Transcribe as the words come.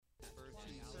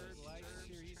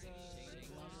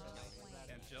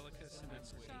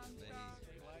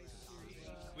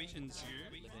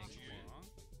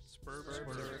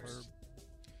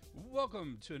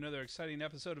Welcome to another exciting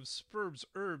episode of Spurbs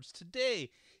Herbs. Today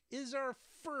is our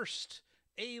first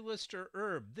A-lister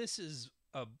herb. This is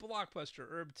a blockbuster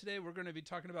herb. Today we're going to be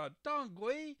talking about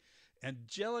Dongui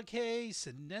Angelicae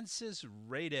sinensis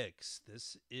radix.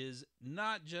 This is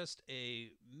not just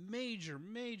a major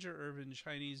herb in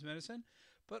Chinese medicine,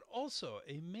 but also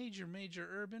a major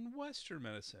herb in Western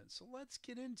medicine. So let's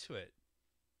get into it.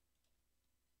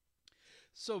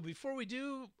 So before we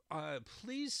do,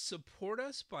 please support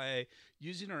us by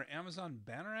using our Amazon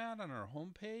banner ad on our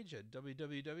homepage at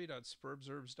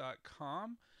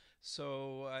www.spurbsherbs.com.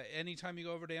 So anytime you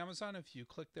go over to Amazon, if you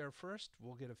click there first,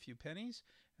 we'll get a few pennies,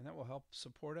 and that will help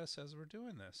support us as we're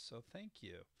doing this. So thank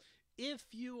you. If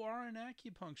you are an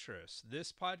acupuncturist,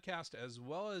 this podcast, as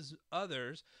well as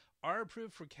others, are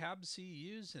approved for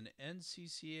CAB-CEUs and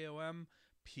NCCAOM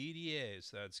PDAs.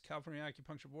 That's California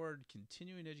Acupuncture Board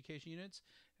Continuing Education Units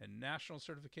and National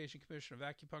Certification Commission of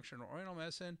Acupuncture and Oriental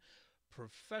Medicine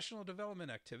professional development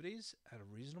activities at a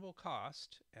reasonable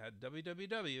cost at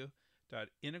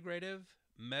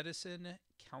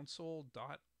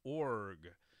www.integrativemedicinecouncil.org.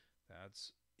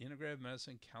 That's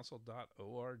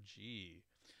integrativemedicinecouncil.org.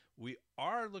 We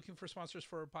are looking for sponsors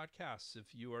for our podcasts.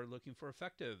 If you are looking for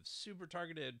effective, super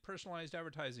targeted, personalized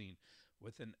advertising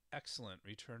with an excellent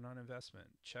return on investment,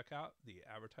 check out the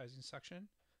advertising section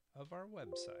of our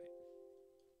website.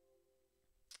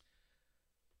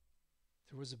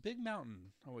 There was a big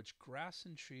mountain on which grass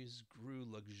and trees grew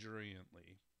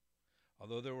luxuriantly.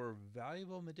 Although there were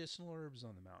valuable medicinal herbs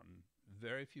on the mountain,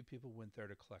 very few people went there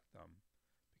to collect them,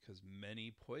 because many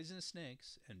poisonous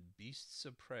snakes and beasts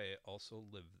of prey also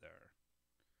lived there.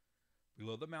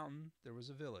 Below the mountain, there was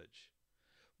a village.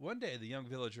 One day, the young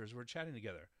villagers were chatting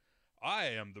together. "I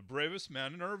am the bravest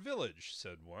man in our village,"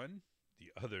 said one.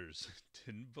 The others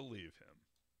didn't believe him.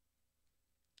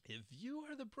 "If you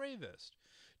are the bravest,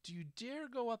 do you dare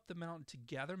go up the mountain to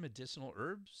gather medicinal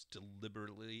herbs?"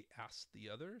 deliberately asked the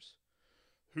others.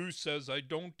 "Who says I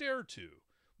don't dare to?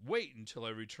 Wait until I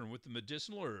return with the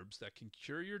medicinal herbs that can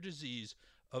cure your disease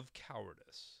of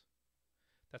cowardice."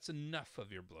 "That's enough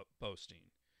of your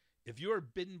boasting. If you are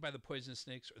bitten by the poisonous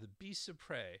snakes or the beasts of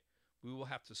prey, we will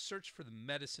have to search for the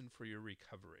medicine for your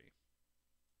recovery."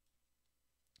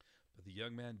 But the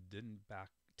young man didn't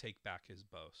take back his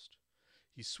boast.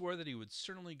 He swore that he would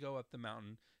certainly go up the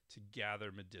mountain to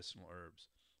gather medicinal herbs.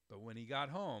 But when he got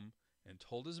home and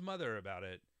told his mother about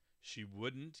it, she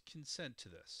wouldn't consent to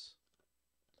this.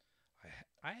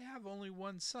 I have only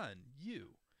one son,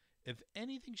 you. If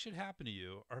anything should happen to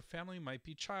you, our family might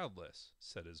be childless,"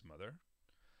 said his mother.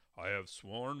 "I have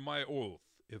sworn my oath.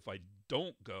 If I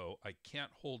don't go, I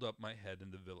can't hold up my head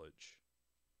in the village."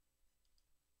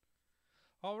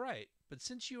 "All right, but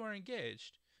since you are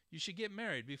engaged, you should get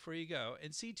married before you go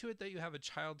and see to it that you have a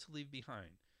child to leave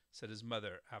behind," said his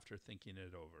mother after thinking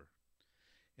it over.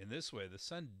 In this way, the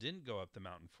son didn't go up the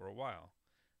mountain for a while.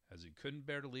 As he couldn't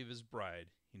bear to leave his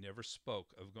bride, he never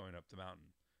spoke of going up the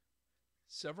mountain.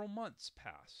 Several months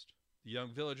passed. The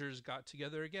young villagers got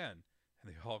together again, and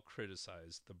they all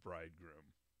criticized the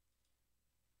bridegroom.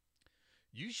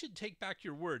 "You should take back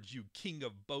your words, you king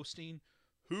of boasting."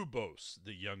 "Who boasts?"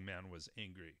 The young man was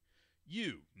angry.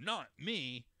 "You, not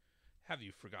me." "Have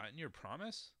you forgotten your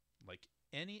promise?" Like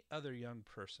any other young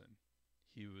person,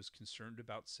 he was concerned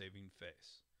about saving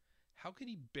face. How could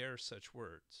he bear such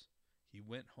words? He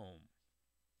went home.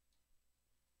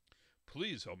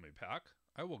 "Please help me pack.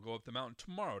 I will go up the mountain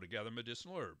tomorrow to gather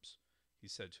medicinal herbs," he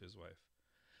said to his wife.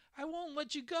 "I won't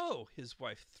let you go." His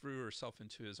wife threw herself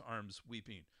into his arms,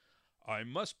 weeping. "I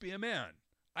must be a man.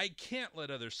 I can't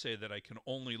let others say that I can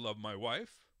only love my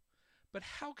wife." "But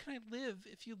how can I live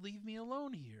if you leave me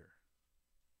alone here?"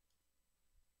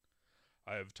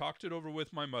 "I have talked it over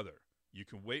with my mother. You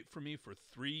can wait for me for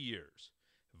 3 years.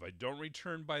 If I don't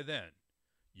return by then,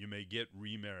 you may get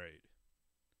remarried."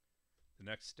 The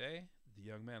next day, the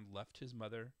young man left his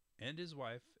mother and his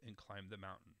wife and climbed the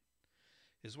mountain.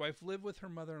 His wife lived with her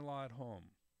mother-in-law at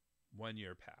home. 1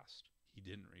 year passed. He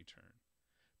didn't return.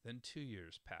 Then 2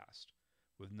 years passed,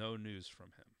 with no news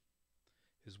from him.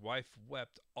 His wife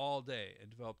wept all day and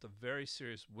developed a very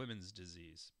serious women's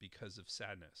disease because of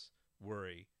sadness,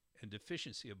 worry, and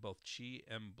deficiency of both qi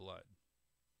and blood.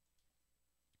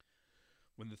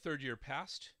 When the 3rd year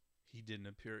passed, he didn't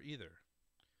appear either.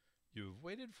 "You have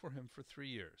waited for him for 3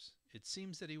 years. It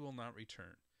seems that he will not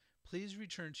return. Please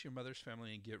return to your mother's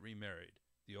family and get remarried,"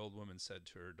 the old woman said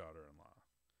to her daughter-in-law.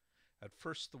 At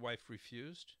first the wife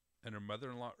refused, and her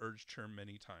mother-in-law urged her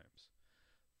many times.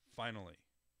 Finally,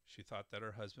 she thought that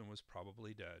her husband was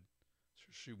probably dead,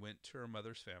 So she went to her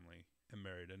mother's family and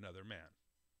married another man.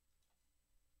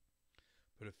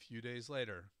 But a few days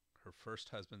later, her first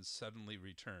husband suddenly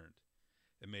returned.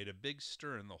 It made a big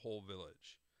stir in the whole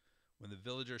village. When the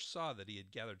villagers saw that he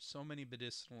had gathered so many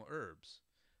medicinal herbs,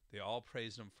 they all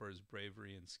praised him for his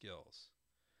bravery and skills.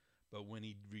 But when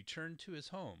he returned to his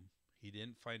home, he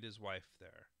didn't find his wife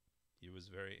there. He was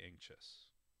very anxious.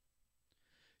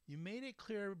 You made it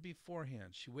clear beforehand.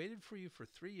 She waited for you for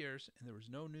 3 years, and there was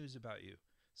no news about you.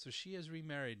 So she has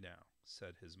remarried now,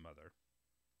 said his mother.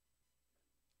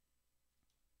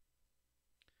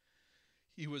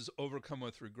 He was overcome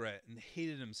with regret and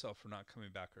hated himself for not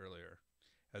coming back earlier.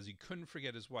 As he couldn't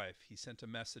forget his wife, he sent a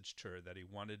message to her that he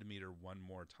wanted to meet her one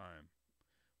more time.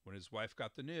 When his wife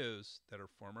got the news that her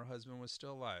former husband was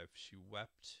still alive, she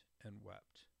wept and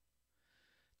wept.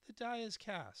 The die is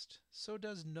cast. It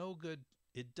does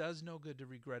no good to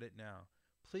regret it now.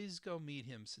 Please go meet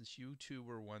him, since you two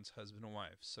were once husband and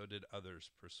wife. So did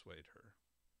others persuade her.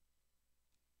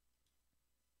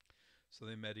 So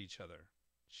they met each other.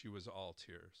 She was all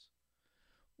tears.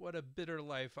 What a bitter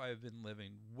life I have been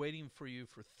living, waiting for you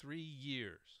for 3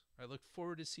 years. I look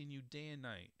forward to seeing you day and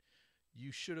night.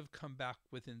 You should have come back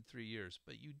within 3 years,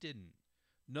 but you didn't.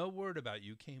 No word about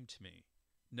you came to me.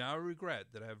 Now I regret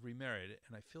that I have remarried,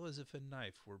 and I feel as if a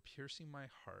knife were piercing my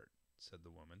heart, said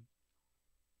the woman.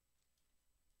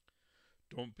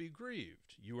 Don't be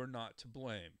grieved. You are not to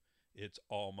blame. It's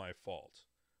all my fault.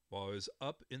 While I was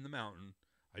up in the mountain,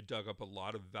 I dug up a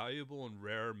lot of valuable and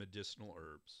rare medicinal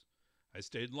herbs. I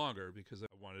stayed longer because I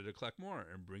wanted to collect more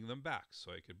and bring them back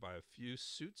so I could buy a few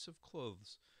suits of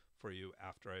clothes for you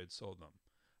after I had sold them.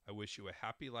 I wish you a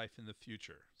happy life in the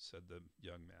future, said the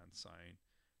young man, sighing.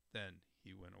 Then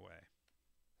he went away.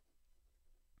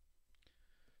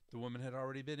 The woman had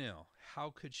already been ill. How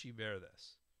could she bear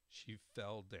this? She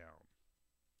fell down.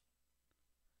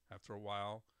 After a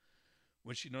while,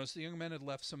 when she noticed the young man had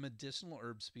left some medicinal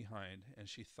herbs behind, and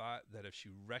she thought that if she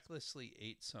recklessly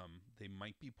ate some, they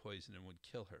might be poison and would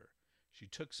kill her, she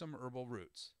took some herbal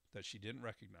roots that she didn't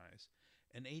recognize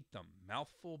and ate them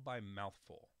mouthful by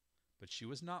mouthful. But she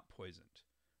was not poisoned.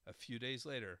 A few days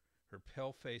later, her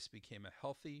pale face became a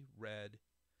healthy red,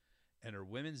 and her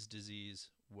women's disease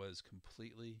was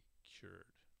completely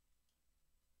cured.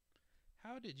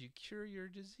 How did you cure your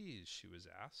disease? She was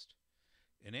asked.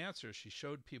 In answer, she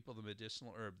showed people the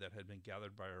medicinal herb that had been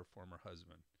gathered by her former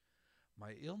husband.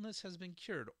 My illness has been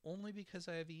cured only because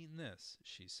I have eaten this,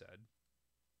 she said.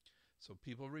 So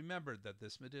people remembered that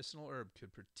this medicinal herb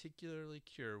could particularly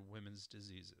cure women's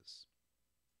diseases.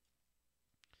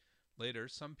 Later,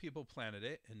 some people planted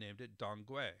it and named it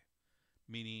Dongui,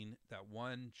 meaning that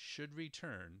one should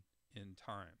return in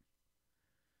time.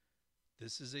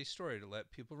 This is a story to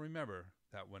let people remember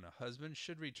that when a husband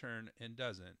should return and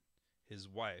doesn't, his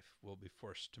wife will be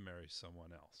forced to marry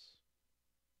someone else.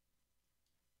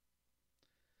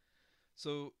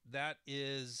 So that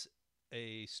is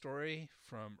a story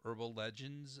from Herbal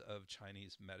Legends of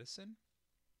Chinese Medicine.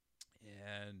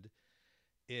 And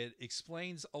it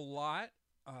explains a lot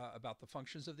about the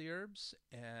functions of the herbs,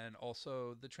 and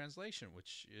also the translation,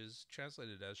 which is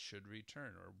translated as should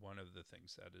return, or one of the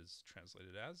things that is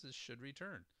translated as is should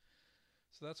return.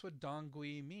 So that's what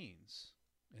Dongui means.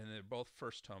 And they're both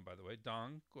first tone, by the way,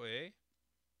 Dongui.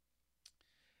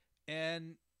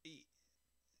 And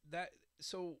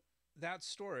that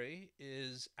story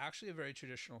is actually a very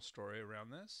traditional story around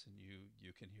this, and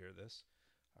you can hear this,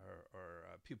 or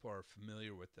people are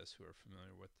familiar with this who are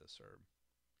familiar with this herb.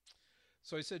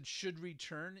 So I said should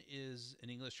return is an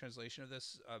English translation of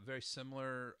this. Very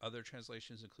similar other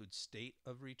translations include state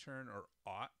of return or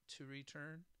ought to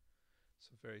return.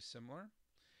 So very similar.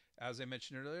 As I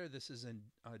mentioned earlier, this is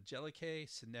Angelicae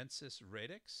sinensis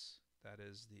radix. That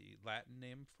is the Latin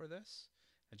name for this,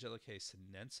 Angelicae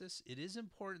sinensis. It is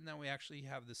important that we actually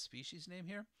have the species name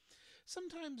here.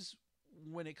 Sometimes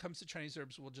when it comes to Chinese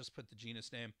herbs, we'll just put the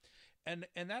genus name. And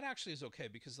that actually is okay,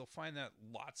 because they'll find that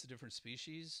lots of different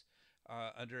species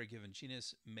under a given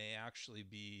genus may actually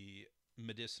be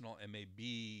medicinal and may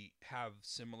have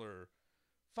similar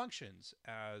functions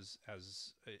as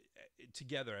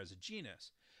together as a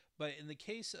genus. But in the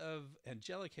case of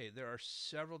Angelicae, there are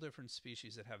several different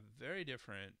species that have very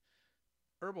different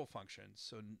herbal functions.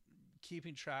 So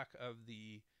keeping track of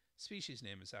the species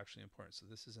name is actually important. So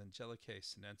this is Angelicae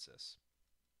sinensis.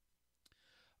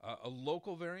 A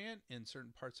local variant in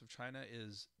certain parts of China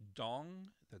is Dong,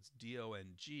 that's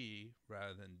D-O-N-G,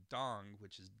 rather than Dong,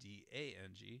 which is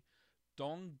D-A-N-G.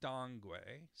 Dong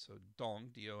Dongui, so Dong,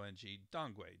 D-O-N-G,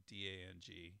 Dongui,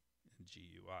 D-A-N-G, and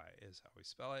G-U-I is how we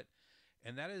spell it.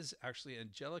 And that is actually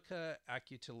Angelica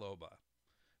acutiloba.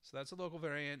 So that's a local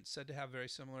variant said to have very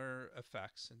similar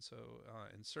effects. And so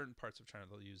in certain parts of China,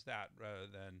 they'll use that rather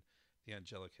than the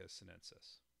Angelica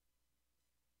sinensis.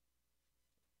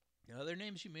 Now, other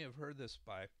names you may have heard this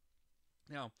by.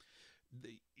 Now,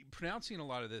 pronouncing a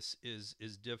lot of this is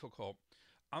difficult.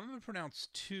 I'm going to pronounce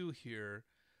two here.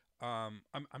 I'm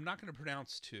not going to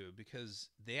pronounce two because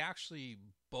they actually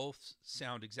both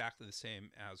sound exactly the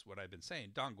same as what I've been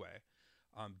saying. Dangui,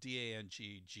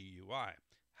 Danggui.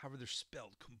 However, they're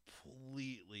spelled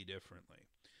completely differently.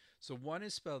 So one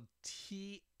is spelled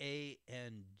Tangquei,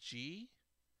 and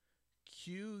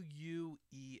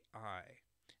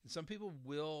some people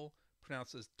will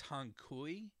pronounce this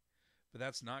Tangkui, but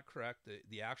that's not correct.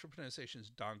 The actual pronunciation is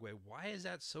Dongui. Why is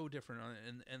that so different?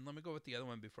 And let me go with the other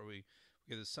one before we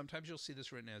get this. Sometimes you'll see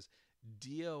this written as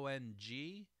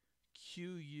Dongquai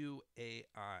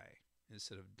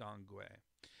instead of Dongui.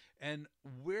 And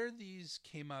where these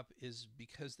came up is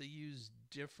because they use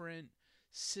different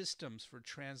systems for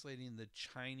translating the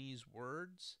Chinese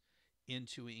words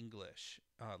into English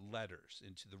letters,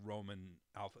 into the Roman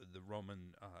alpha, the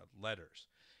Roman letters.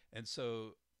 And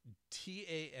so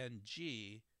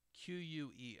Tangquei.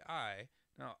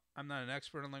 Now, I'm not an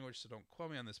expert on language, so don't quote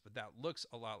me on this, but that looks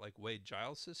a lot like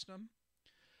Wade-Giles system.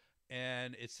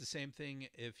 And it's the same thing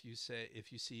if you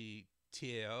see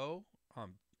Tao,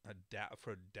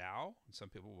 for Tao, and some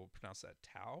people will pronounce that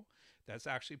Tao. That's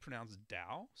actually pronounced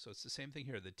Dao. So it's the same thing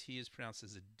here. The T is pronounced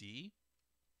as a D.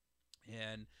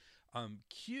 And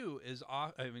K is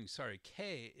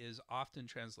often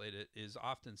sounds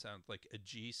like a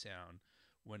G sound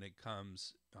when it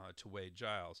comes to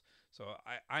Wade-Giles. So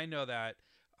I know that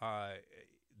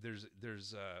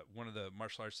there's one of the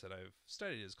martial arts that I've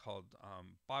studied is called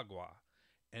Bagua,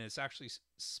 and it's actually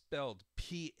spelled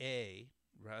P-A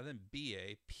rather than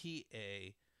B-A,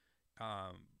 P-A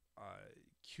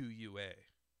Q-U-A.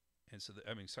 And so,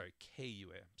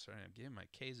 K-U-A. I'm sorry, I'm getting my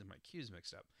K's and my Q's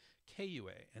mixed up.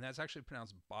 K-U-A, and that's actually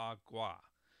pronounced Bagua.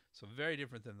 So very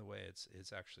different than the way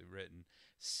it's actually written.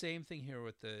 Same thing here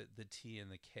with the T and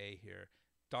the K here.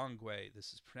 Dongui,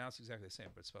 this is pronounced exactly the same,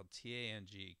 but it's spelled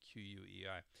Tangquei.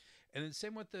 And then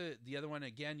same with the other one.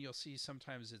 Again, you'll see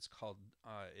sometimes it's called,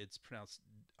 it's pronounced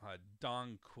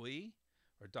Dongqui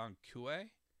or Dongkue.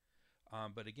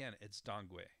 But again, it's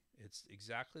Dongui. It's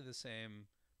exactly the same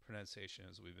pronunciation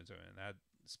as we've been doing. And that's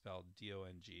spelled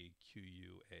Dongquai.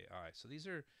 So these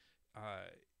are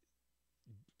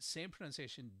same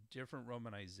pronunciation, different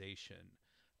romanization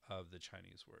of the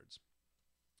Chinese words.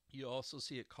 You also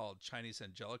see it called Chinese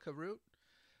Angelica root,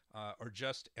 or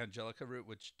just Angelica root,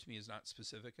 which to me is not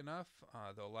specific enough.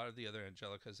 Though a lot of the other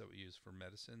Angelicas that we use for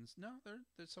medicines, no,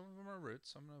 some of them are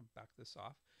roots. So I'm going to back this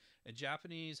off. In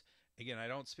Japanese, again, I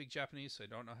don't speak Japanese, so I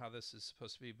don't know how this is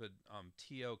supposed to be, but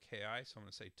Toki, so I'm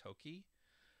going to say Toki.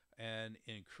 And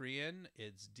in Korean,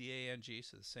 it's Dang,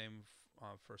 so the same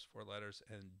first four letters,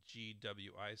 and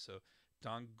Gwi, so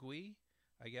Dongui,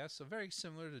 I guess. So very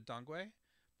similar to Dongui,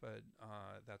 but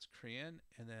that's Korean.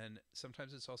 And then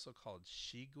sometimes it's also called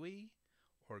Shigui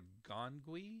or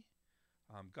Gongui,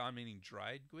 Gon meaning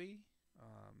dried gui.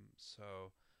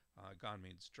 Gon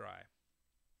means dry.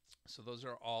 So those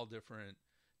are all different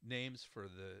names for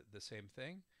the same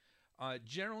thing.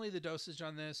 Generally, the dosage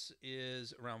on this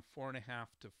is around 4.5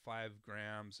 to 5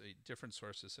 grams. Different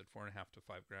sources said 4.5 to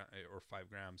 5 grams or 5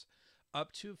 grams,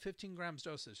 up to 15 grams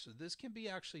dosage. So this can be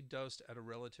actually dosed at a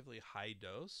relatively high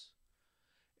dose,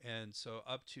 and so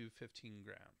up to 15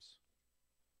 grams.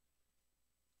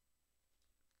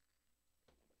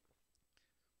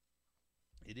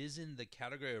 It is in the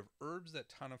category of herbs that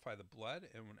tonify the blood,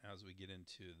 and as we get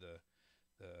into the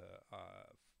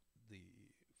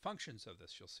functions of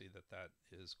this, you'll see that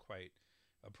is quite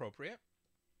appropriate.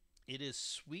 It is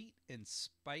sweet and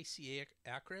spicy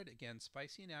acrid. Again,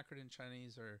 spicy and acrid in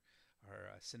Chinese are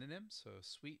synonyms. So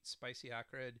sweet, spicy,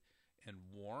 acrid, and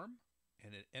warm.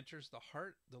 And it enters the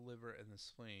heart, the liver, and the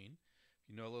spleen. If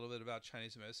you know a little bit about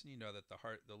Chinese medicine, you know that the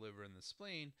heart, the liver, and the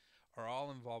spleen are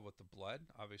all involved with the blood.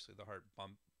 Obviously, the heart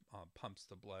pumps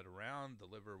the blood around. The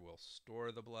liver will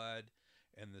store the blood.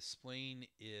 And the spleen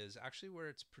is actually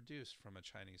where it's produced from a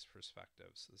Chinese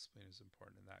perspective. So the spleen is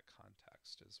important in that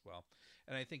context as well.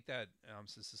 And I think that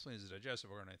since the spleen is a digestive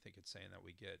organ, I think it's saying that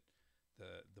we get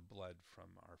the blood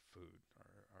from our food,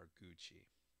 our gu qi,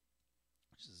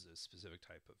 which is a specific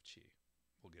type of qi.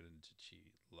 We'll get into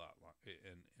qi a lot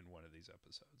in one of these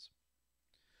episodes.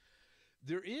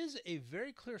 There is a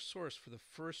very clear source for the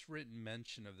first written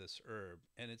mention of this herb,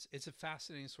 and it's a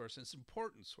fascinating source, and it's an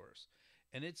important source.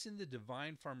 And it's in the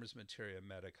Divine Farmers Materia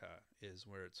Medica is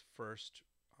where it's first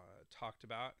talked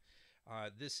about.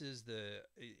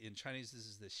 In Chinese, this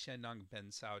is the Shenang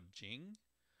Bensao Jing,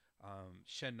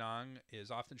 Shen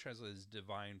is often translated as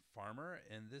divine farmer,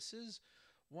 and this is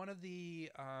one of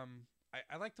the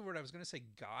I like the word. I was going to say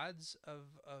gods of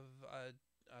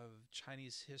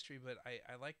Chinese history, but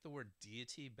I like the word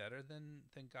deity better than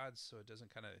gods, so it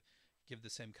doesn't kind of give the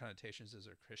same connotations as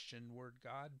a Christian word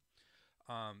God.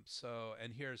 So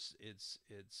and here's it's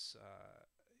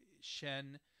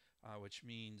Shen, which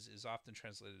means is often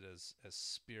translated as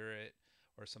spirit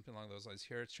or something along those lines.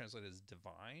 Here it's translated as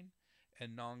divine,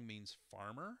 and Nong means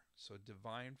farmer, so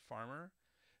divine farmer.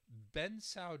 Ben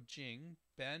Sao Jing,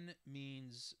 Ben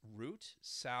means root,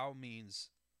 Sao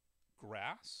means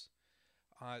grass.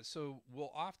 So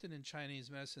we'll often in Chinese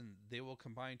medicine, they will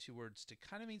combine two words to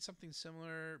kind of mean something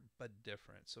similar but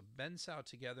different. So Ben Sao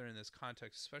together in this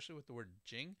context, especially with the word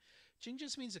Jing. Jing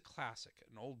just means a classic,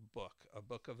 an old book, a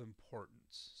book of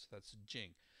importance. So that's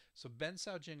Jing. So Ben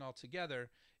Sao Jing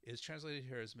altogether is translated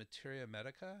here as materia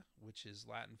medica, which is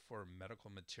Latin for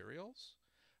medical materials.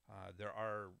 There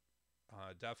are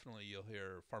definitely, you'll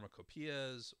hear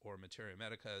pharmacopoeias or materia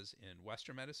medicas in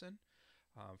Western medicine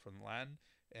from Latin.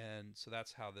 And so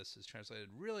that's how this is translated.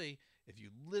 Really, if you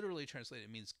literally translate it,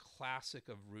 it means classic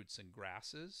of roots and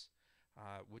grasses,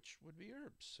 which would be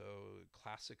herbs. So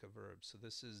classic of herbs. So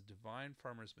this is Divine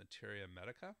Farmer's Materia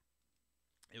Medica.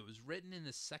 It was written in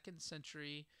the 2nd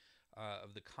century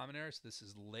of the Common Era. So this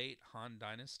is late Han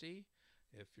Dynasty.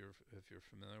 If you're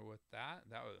familiar with that,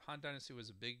 Han Dynasty was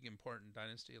a big important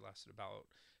dynasty. It lasted about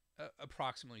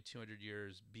approximately 200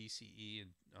 years BCE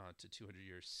to 200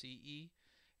 years CE.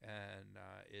 And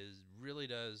really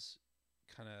does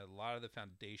kind of a lot of the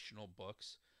foundational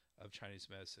books of Chinese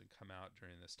medicine come out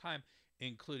during this time,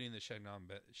 including the Shennong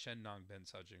Ben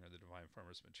Sao Jing, or the Divine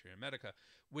Farmer's Materia Medica,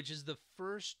 which is the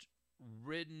first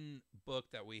written book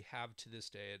that we have to this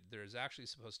day. There's actually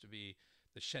supposed to be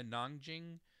the Shennong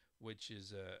Jing, which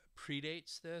is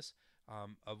predates this,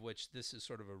 of which this is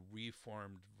sort of a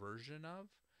reformed version of.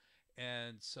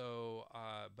 And so,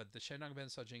 but the Shennong Ben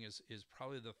Sao Jing is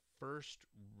probably the first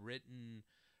written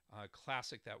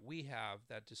classic that we have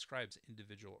that describes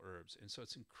individual herbs. And so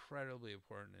it's incredibly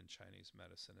important in Chinese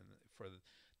medicine and for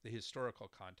the historical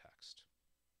context.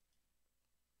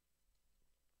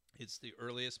 It's the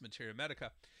earliest materia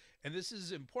medica. And this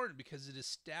is important because it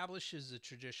establishes a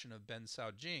tradition of Ben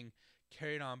Sao Jing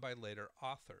carried on by later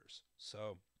authors.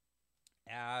 So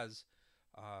as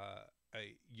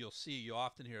you'll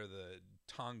often hear the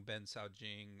Tang Ben Sao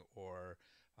Jing, or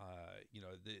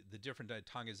the different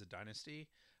Tang is a dynasty.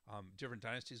 Different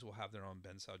dynasties will have their own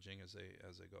Ben Sao Jing as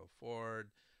they go forward,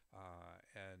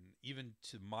 and even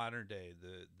to modern day,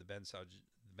 the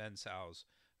Ben Sao's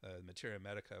Materia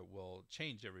Medica will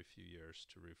change every few years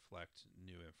to reflect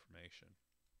new information.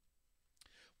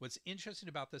 What's interesting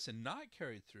about this and not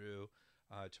carried through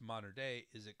to modern day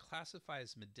is it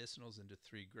classifies medicinals into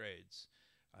 3 grades.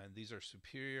 And these are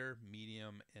superior,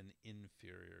 medium, and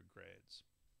inferior grades.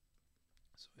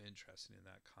 So interesting in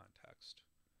that context.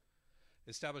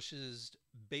 Establishes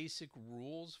basic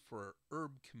rules for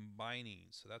herb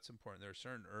combining. So that's important. There are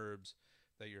certain herbs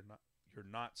that you're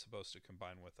not supposed to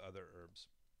combine with other herbs.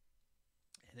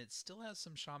 And it still has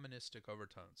some shamanistic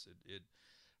overtones.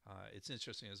 It's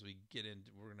interesting as we get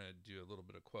into. We're going to do a little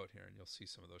bit of quote here, and you'll see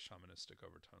some of those shamanistic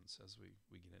overtones as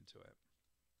we get into it.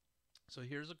 So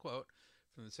here's a quote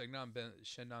from the Shennong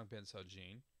Ben Sao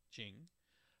Jing.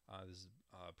 This is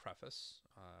a preface,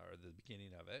 or the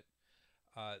beginning of it.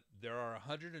 There are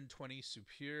 120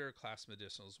 superior class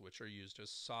medicinals which are used as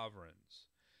sovereigns.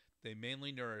 They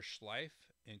mainly nourish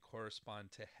life and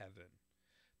correspond to heaven.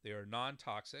 They are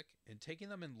non-toxic, and taking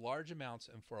them in large amounts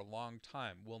and for a long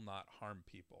time will not harm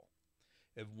people.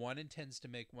 If one intends to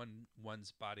make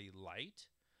one's body light,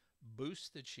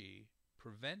 boost the qi,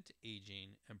 prevent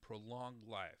aging, and prolong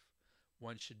life,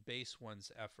 one should base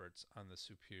one's efforts on the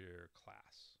superior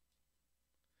class.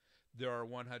 There are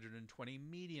 120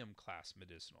 medium class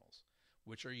medicinals,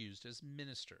 which are used as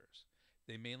ministers.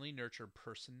 They mainly nurture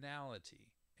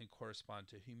personality and correspond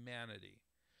to humanity.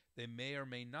 They may or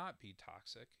may not be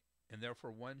toxic, and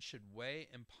therefore one should weigh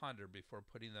and ponder before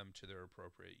putting them to their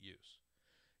appropriate use.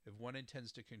 If one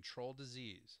intends to control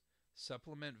disease,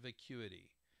 supplement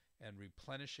vacuity, and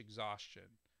replenish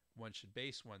exhaustion, one should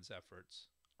base one's efforts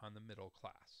on the middle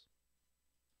class.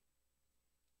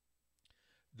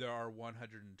 There are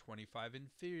 125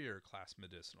 inferior class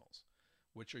medicinals,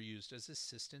 which are used as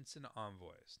assistants and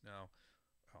envoys. Now,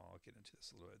 I'll get into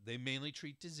this a little bit. They mainly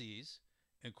treat disease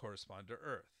and correspond to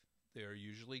earth. They are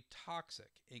usually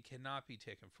toxic and cannot be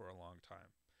taken for a long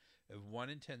time. If one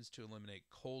intends to eliminate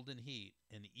cold and heat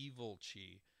and evil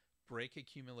qi, break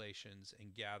accumulations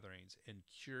and gatherings, and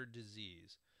cure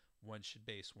disease, one should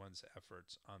base one's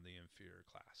efforts on the inferior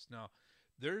class. Now,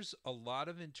 there's a lot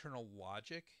of internal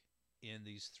logic in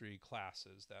these three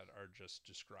classes that are just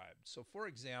described. So, for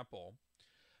example,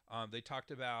 they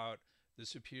talked about the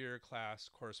superior class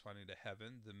corresponding to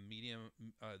heaven, the medium,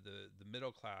 the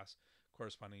middle class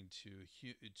corresponding to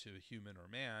human or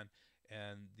man,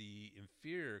 and the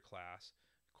inferior class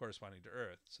corresponding to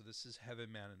earth. So this is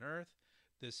heaven, man, and earth.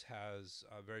 This has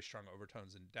very strong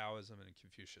overtones in Taoism and in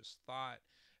Confucius thought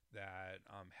that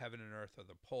heaven and earth are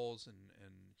the poles,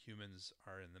 and humans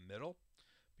are in the middle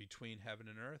between heaven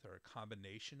and earth, or a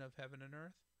combination of heaven and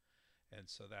earth. And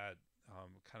so that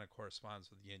kind of corresponds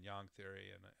with yin yang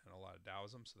theory and a lot of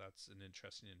Taoism. So that's an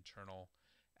interesting internal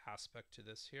aspect to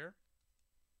this here.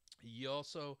 You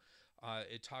also,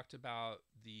 it talked about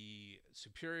the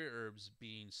superior herbs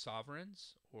being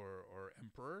sovereigns or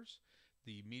emperors,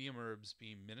 the medium herbs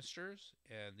being ministers,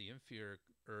 and the inferior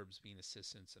herbs being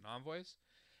assistants and envoys.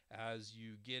 As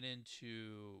you get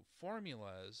into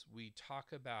formulas, we talk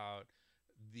about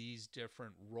these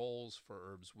different roles for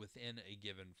herbs within a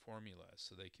given formula.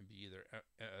 So they can be either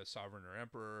sovereign or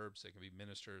emperor herbs, they can be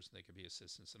ministers, they can be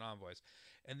assistants and envoys.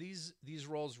 And these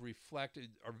roles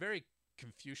are very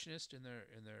Confucianist in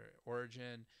their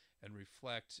origin, and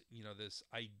reflect, you know, this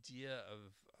idea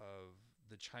of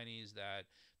the Chinese that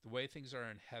the way things are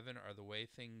in heaven are the way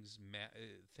things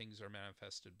are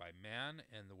manifested by man,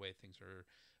 and the way things are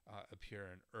appear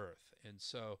in earth. And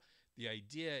so the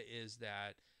idea is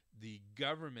that the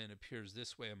government appears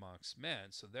this way amongst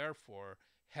men, so therefore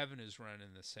heaven is run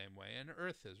in the same way and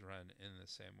earth is run in the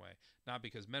same way, not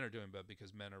because men are doing, but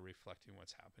because men are reflecting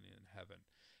what's happening in heaven.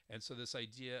 And so this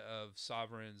idea of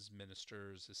sovereigns,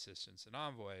 ministers, assistants, and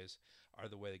envoys are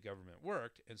the way the government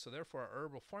worked, and so therefore our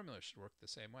herbal formula should work the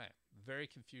same way. Very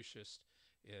Confucius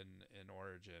in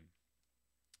origin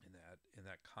in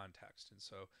that context. And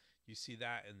so you see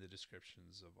that in the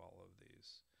descriptions of all of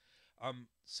these.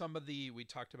 We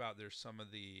talked about, there's some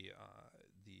of the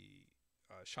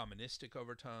shamanistic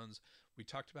overtones. We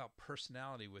talked about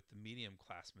personality with the medium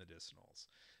class medicinals.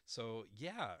 So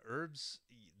yeah, herbs,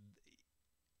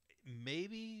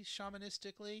 maybe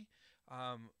shamanistically,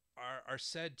 are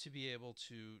said to be able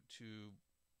to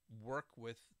work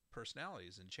with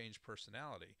personalities and change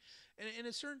personality. And in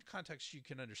a certain context, you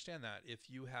can understand that. If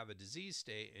you have a disease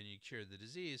state and you cure the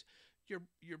disease,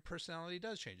 your personality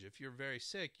does change. If you're very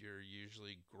sick, you're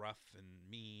usually gruff and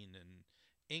mean and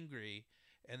angry.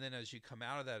 And then as you come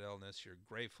out of that illness, you're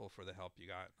grateful for the help you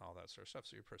got and all that sort of stuff.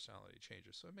 So your personality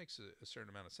changes. So it makes a certain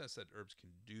amount of sense that herbs can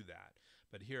do that.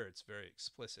 But here it's very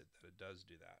explicit that it does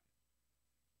do that.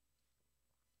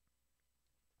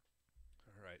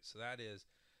 All right, so that is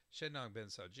Shennong Ben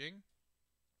Sao Jing.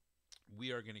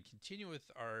 We are going to continue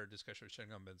with our discussion of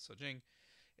Shennong Ben Sao Jing.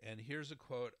 And here's a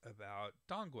quote about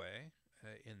Dongui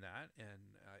in that,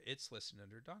 and it's listed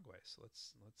under Dongui. So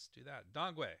let's do that.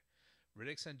 Dongui,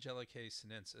 Ridix angelicae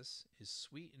sinensis, is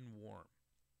sweet and warm.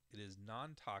 It is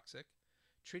non-toxic,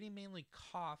 treating mainly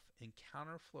cough and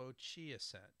counterflow qi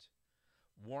ascent,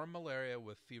 warm malaria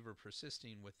with fever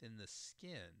persisting within the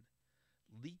skin,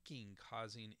 leaking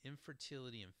causing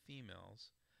infertility in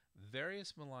females,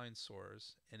 various malign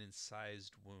sores, and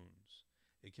incised wounds.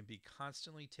 It can be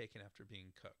constantly taken after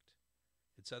being cooked.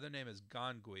 Its other name is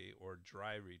gongui, or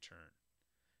dry return.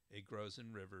 It grows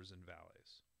in rivers and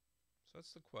valleys. So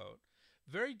that's the quote.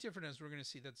 Very different, as we're going to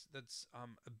see. That's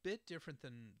a bit different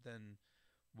than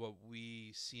what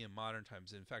we see in modern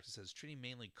times. In fact, it says treating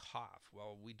mainly cough.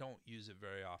 Well, we don't use it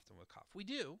very often with cough. We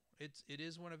do. It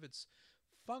is one of its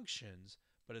functions,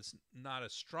 but it's not a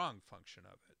strong function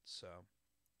of it. So,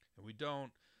 and we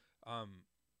don't,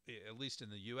 at least in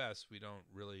the U.S., we don't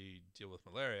really deal with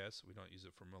malaria, so we don't use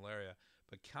it for malaria.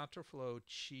 But counterflow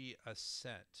qi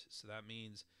ascent. So that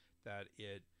means that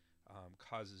it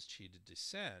causes qi to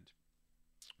descend,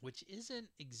 which isn't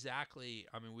exactly,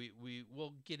 I mean, we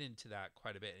will get into that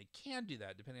quite a bit. It can do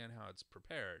that depending on how it's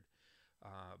prepared,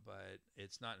 but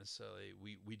it's not necessarily,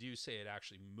 we do say it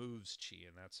actually moves qi,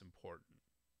 and that's important.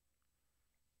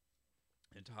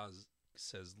 It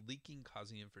says leaking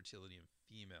causing infertility in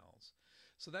females.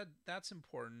 So that's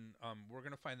important. We're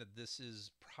going to find that this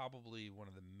is probably one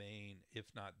of the main, if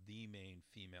not the main,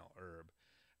 female herb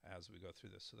as we go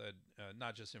through this. So that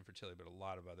not just infertility, but a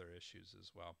lot of other issues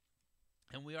as well.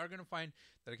 And we are going to find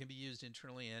that it can be used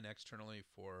internally and externally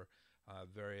for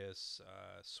various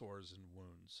sores and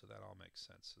wounds. So that all makes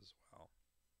sense as well.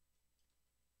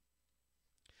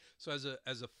 So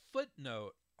as a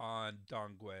footnote on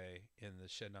Dongui in the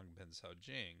Shennong Ben Sao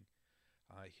Jing,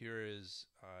 here is,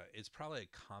 it's probably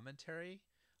a commentary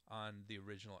on the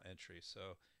original entry.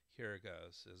 So Here it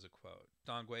goes as a quote.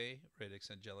 Dongui, Radix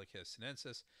angelica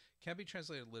sinensis, can be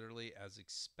translated literally as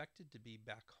expected to be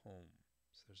back home.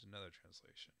 So there's another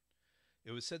translation.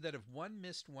 It was said that if one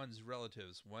missed one's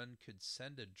relatives, one could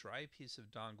send a dry piece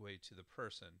of dongui to the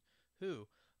person, who,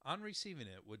 on receiving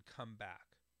it, would come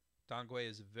back. Dongui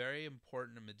is very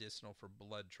important and medicinal for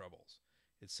blood troubles.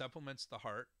 It supplements the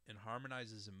heart and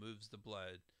harmonizes and moves the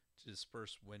blood to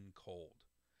disperse when cold.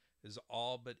 It is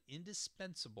all but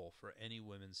indispensable for any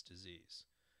women's disease.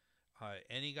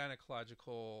 Any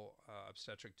gynecological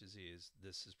obstetric disease,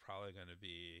 this is probably going to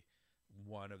be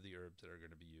one of the herbs that are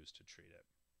going to be used to treat it.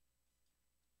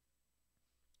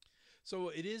 So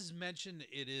it is mentioned,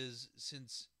 it is,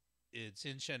 since it's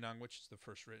in Shennong, which is the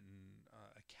first written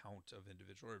account of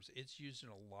individual herbs, it's used in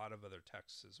a lot of other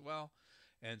texts as well.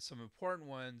 And some important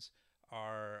ones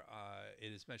are,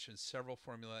 it is mentioned in several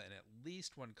formula and at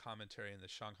least one commentary in the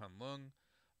Shanghan Lung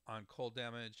on cold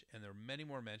damage, and there are many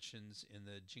more mentions in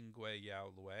the Jingui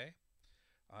Yao Lue,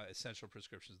 Essential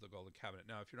Prescriptions of the Golden Cabinet.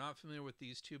 Now, if you're not familiar with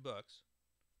these two books,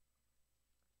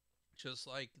 just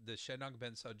like the Shennong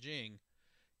Ben Sao Jing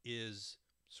is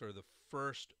sort of the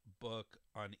first book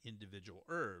on individual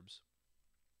herbs,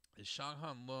 the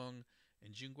Shanghan Lung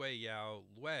and Jingui Yao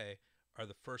Lue are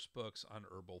the first books on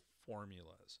herbal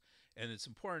formulas. And it's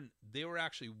important, they were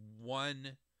actually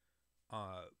one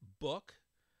book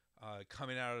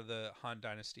coming out of the Han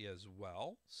Dynasty as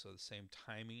well. So the same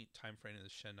time frame as the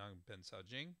Shennong Ben Sao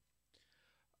Jing.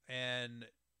 And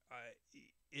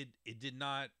it did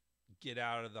not get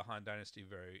out of the Han Dynasty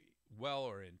very well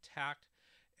or intact.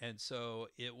 And so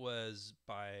it was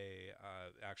by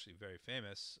actually very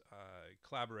famous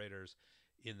collaborators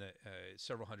in the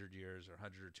several hundred years or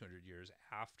 100 or 200 years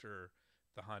after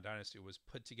the Han Dynasty, was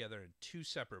put together in two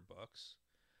separate books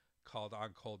called On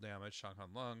Cold Damage,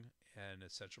 Shanghan Lung, and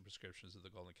Essential Prescriptions of the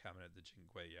Golden Cabinet, the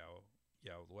Jingui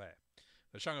Yao Lue.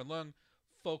 The Shanghan Lung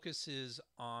focuses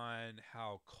on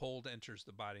how cold enters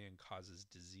the body and causes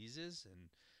diseases. And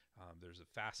there's a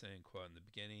fascinating quote in the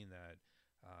beginning that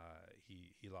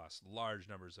he lost large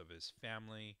numbers of his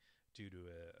family due to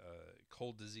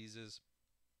cold diseases.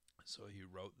 So he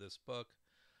wrote this book.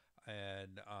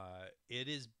 And it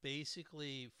is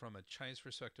basically, from a Chinese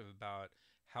perspective, about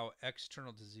how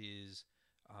external disease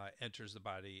enters the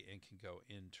body and can go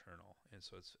internal. And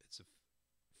so it's a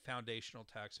foundational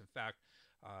text. In fact,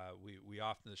 we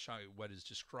often, what is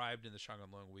described in the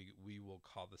Shanghan Lung, we will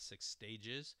call the 6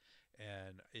 stages,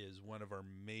 and is one of our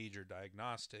major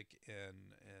diagnostic and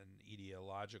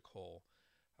etiological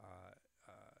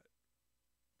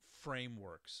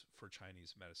frameworks for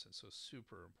Chinese medicine. So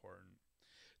super important.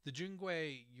 The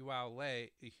Jingui Yao Lue, I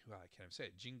can't even say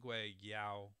it, Jingui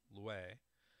Yao Lue,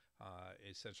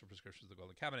 Essential Prescriptions of the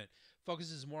Golden Cabinet,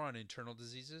 focuses more on internal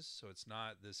diseases. So it's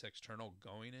not this external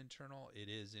going internal, it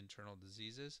is internal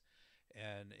diseases.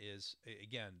 And is,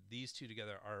 again, these two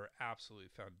together are absolutely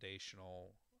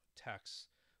foundational texts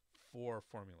for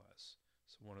formulas.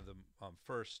 So one of the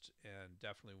first and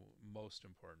definitely most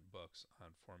important books on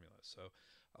formulas. So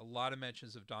a lot of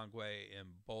mentions of Dongui in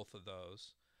both of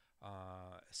those.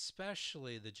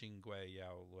 Especially the Jingui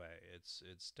Yao Lue.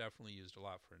 It's definitely used a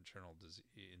lot for internal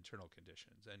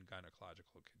conditions and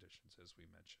gynecological conditions, as we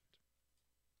mentioned.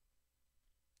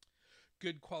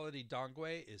 Good quality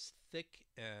Dongui is thick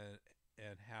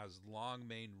and has long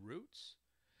main roots.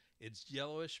 It's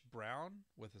yellowish brown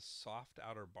with a soft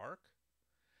outer bark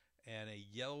and a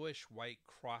yellowish white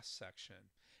cross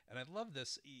section. And I love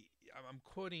this. I'm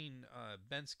quoting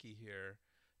Bensky here.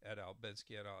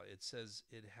 Bensky et al. It says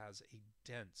it has a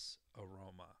dense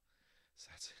aroma.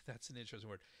 So that's an interesting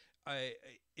word.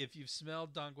 If you've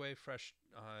smelled Dongui fresh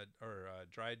or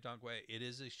dried Dongui, it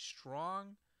is a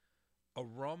strong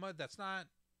aroma that's not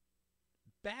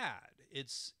bad.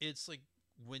 It's like,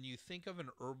 when you think of an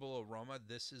herbal aroma,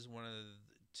 this is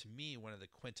to me one of the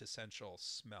quintessential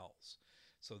smells.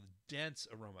 So the dense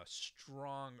aroma,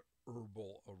 strong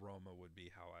herbal aroma would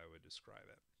be how I would describe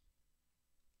it.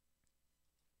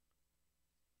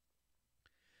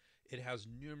 It has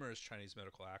numerous Chinese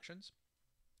medical actions,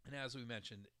 and as we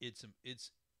mentioned, it's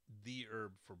the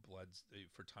herb for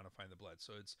for tonifying the blood.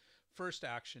 So its first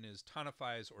action is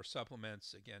tonifies or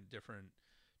supplements. Again, different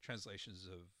translations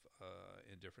of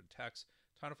in different texts.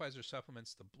 Tonifies or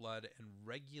supplements the blood and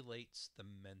regulates the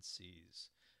menses.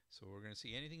 So we're going to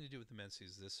see anything to do with the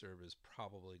menses. This herb is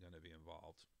probably going to be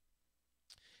involved.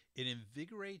 It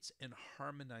invigorates and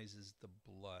harmonizes the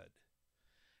blood.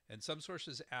 And some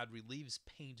sources add relieves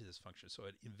pain to this function. So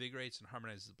it invigorates and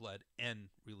harmonizes the blood and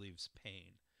relieves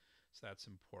pain. So that's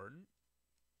important.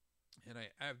 And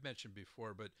I've mentioned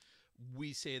before, but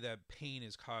we say that pain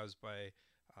is caused by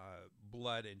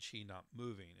blood and qi not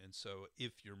moving. And so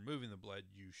if you're moving the blood,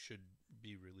 you should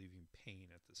be relieving pain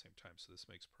at the same time. So this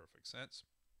makes perfect sense.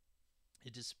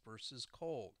 It disperses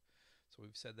cold. So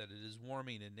we've said that it is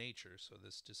warming in nature, so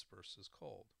this disperses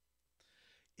cold.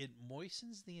 It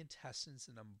moistens the intestines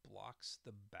and unblocks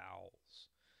the bowels.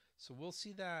 So we'll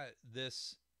see that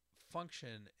this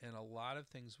function in a lot of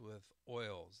things with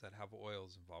oils that have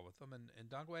oils involved with them. And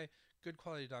Dongui, good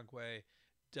quality Dongui,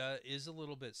 is a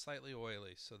little bit slightly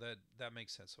oily, so that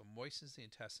makes sense. So it moistens the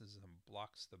intestines and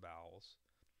blocks the bowels.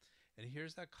 And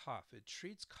here's that cough. It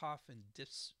treats cough and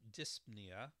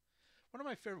dyspnea. One of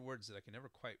my favorite words that I can never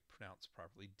quite pronounce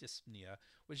properly, dyspnea,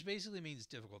 which basically means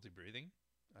difficulty breathing.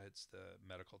 It's the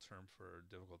medical term for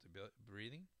difficulty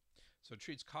breathing. So it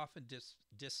treats cough and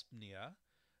dyspnea,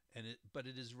 but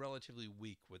it is relatively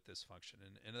weak with this function.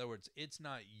 In other words, it's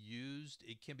not used.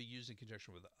 It can be used in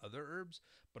conjunction with other herbs,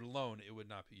 but alone it would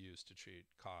not be used to treat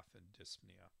cough and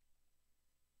dyspnea.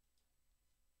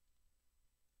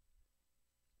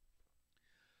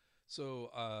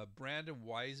 So Brandon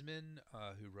Wiseman,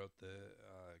 who wrote the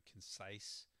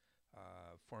concise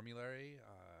formulary,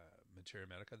 Materia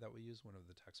Medica that we use, one of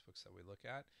the textbooks that we look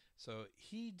at. So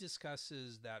he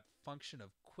discusses that function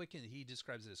of quicken. He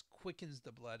describes it as quickens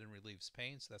the blood and relieves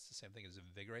pain. So that's the same thing as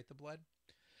invigorate the blood.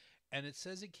 And it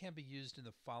says it can be used in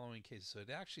the following cases. So it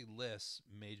actually lists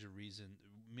major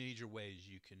ways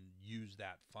you can use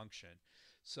that function.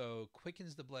 So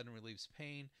quickens the blood and relieves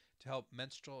pain to help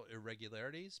menstrual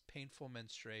irregularities, painful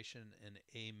menstruation, and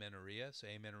amenorrhea. So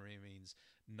amenorrhea means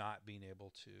not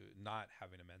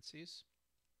having a menses.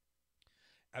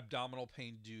 Abdominal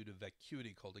pain due to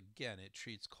vacuity cold. Again, it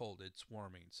treats cold. It's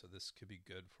warming. So this could be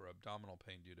good for abdominal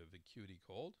pain due to vacuity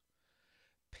cold.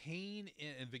 Pain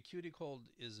and vacuity cold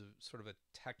is a sort of a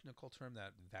technical term.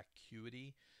 That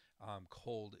vacuity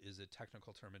cold is a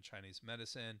technical term in Chinese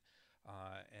medicine,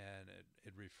 and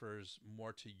it refers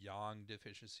more to yang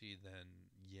deficiency than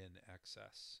yin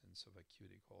excess, and so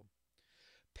vacuity cold.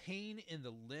 Pain in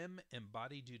the limb and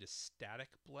body due to static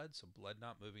blood, so blood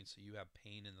not moving, so you have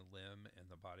pain in the limb and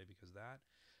the body because of that.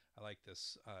 I like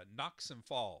this. Knocks and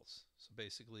falls, so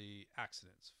basically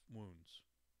accidents, wounds.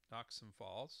 Knocks and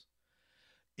falls.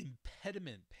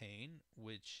 Impediment pain,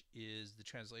 which is the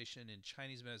translation in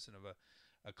Chinese medicine of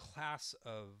a class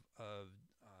of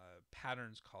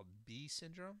patterns called B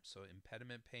syndrome. So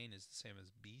impediment pain is the same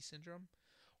as B syndrome,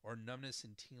 or numbness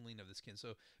and tingling of the skin.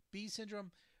 So B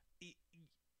syndrome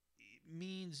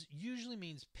usually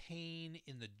means pain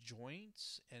in the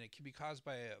joints, and it can be caused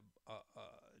by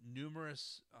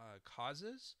numerous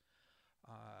causes.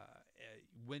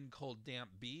 Wind, cold, damp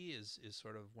B is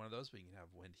sort of one of those, but you can have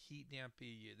wind, heat, damp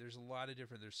B. There's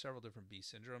several different B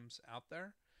syndromes out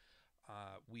there.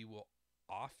 We will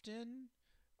often,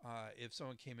 if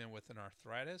someone came in with an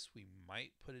arthritis, we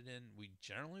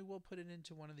generally will put it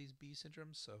into one of these B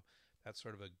syndromes. So that's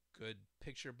sort of a good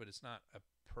picture, but it's not a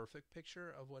perfect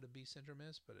picture of what a B syndrome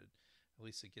is, but at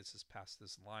least it gets us past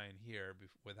this line here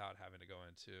without having to go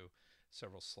into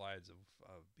several slides of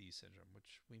B syndrome,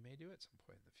 which we may do at some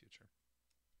point in the future.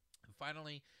 And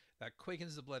finally, that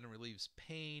quickens the blood and relieves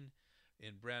pain.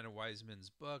 In Brandon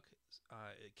Wiseman's book,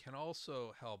 it can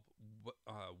also help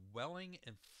welling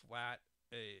and flat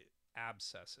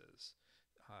abscesses.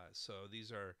 So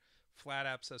these are flat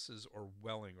abscesses or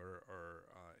welling or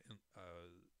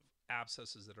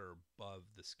abscesses that are above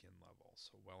the skin level.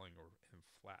 So welling and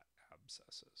flat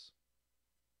abscesses.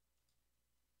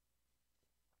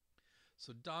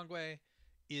 So Dongui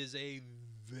is a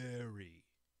very,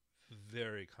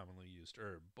 very commonly used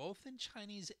herb, both in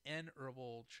Chinese and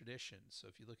herbal traditions. So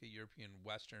if you look at European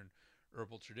Western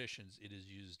herbal traditions, it is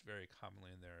used very commonly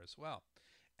in there as well.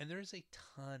 And there's a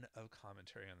ton of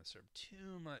commentary on this herb.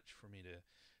 Too much for me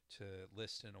to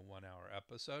list in a 1-hour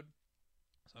episode.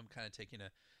 So I'm kind of taking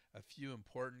a few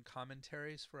important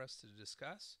commentaries for us to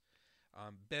discuss.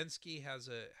 Bensky has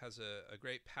a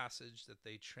great passage that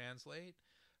they translate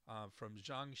from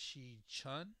Zhang Shi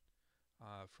Chun,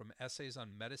 from Essays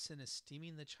on Medicine,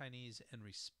 Esteeming the Chinese and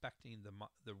Respecting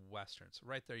the Western. So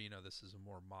right there, you know this is a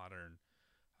more modern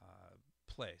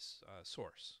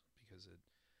source, because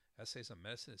Essays on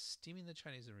Medicine, Esteeming the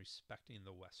Chinese and Respecting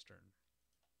the Western.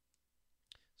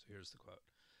 So here's the quote.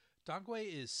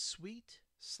 Dongui is sweet,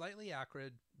 slightly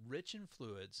acrid, rich in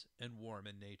fluids, and warm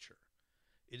in nature.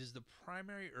 It is the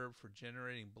primary herb for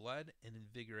generating blood and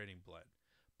invigorating blood,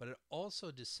 but it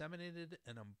also disseminated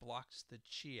and unblocks the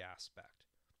qi aspect,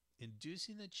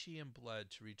 inducing the qi and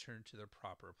blood to return to their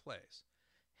proper place.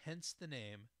 Hence the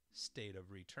name state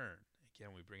of return. Again,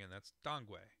 we bring in, that's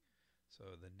Dongui. So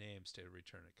the name state of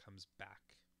return, it comes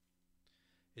back.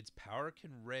 Its power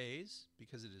can raise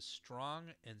because it is strong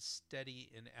and steady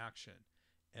in action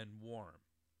and warm.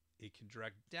 It can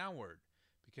direct downward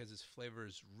because its flavor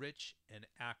is rich and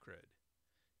acrid.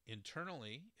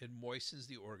 Internally, it moistens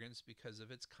the organs because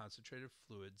of its concentrated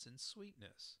fluids and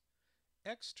sweetness.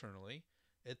 Externally,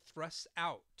 it thrusts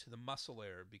out to the muscle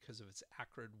layer because of its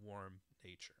acrid, warm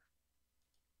nature.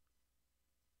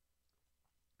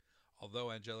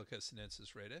 Although Angelica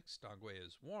sinensis radix, Dongui,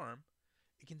 is warm,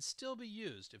 it can still be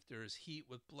used if there is heat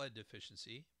with blood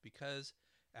deficiency because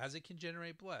as it can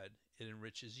generate blood, it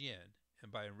enriches yin,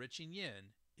 and by enriching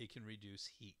yin, it can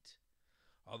reduce heat.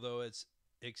 Although its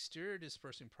exterior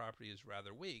dispersing property is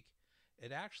rather weak,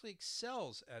 it actually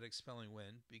excels at expelling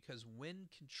wind because wind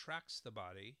contracts the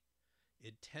body.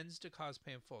 It tends to cause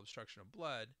painful obstruction of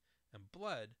blood, and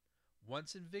blood,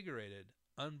 once invigorated,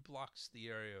 unblocks the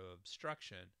area of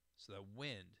obstruction so that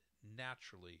wind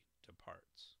naturally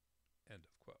departs. End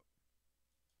of quote.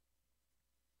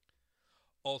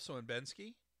 Also in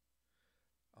Bensky,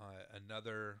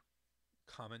 another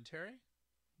commentary.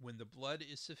 When the blood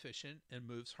is sufficient and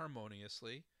moves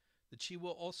harmoniously, the qi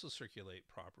will also circulate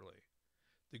properly.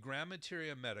 The Gram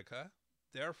Materia Medica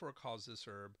therefore calls this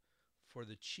herb for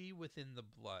the qi within the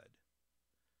blood.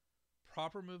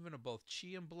 Proper movement of both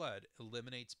qi and blood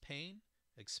eliminates pain,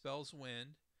 expels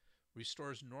wind,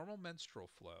 restores normal menstrual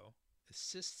flow,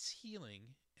 assists healing,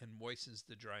 and moistens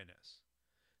the dryness.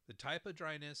 The type of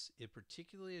dryness it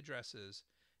particularly addresses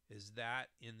is that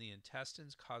in the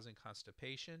intestines causing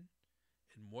constipation.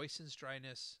 It moistens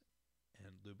dryness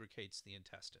and lubricates the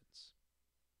intestines.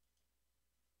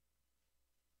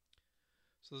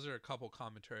 So those are a couple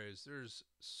commentaries. There's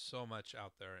so much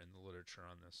out there in the literature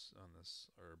on this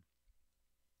herb.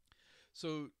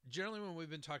 So generally, when we've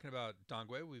been talking about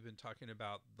Dongui, we've been talking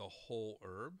about the whole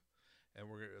herb and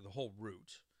the whole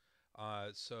root.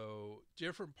 So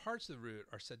different parts of the root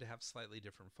are said to have slightly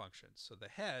different functions. So the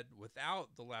head,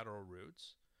 without the lateral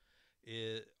roots,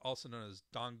 is also known as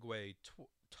Dongui To,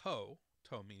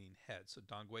 To meaning head. So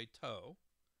Dongui To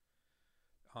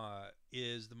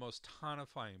is the most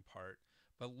tonifying part,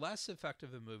 but less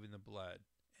effective in moving the blood,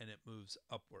 and it moves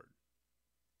upward.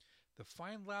 The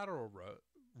fine lateral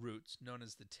roots, known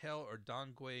as the tail or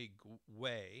Dongui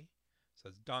Wei, so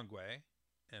it's Dongui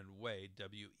and Wei,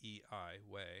 W-E-I,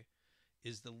 Wei,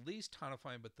 is the least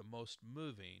tonifying but the most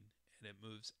moving, and it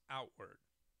moves outward.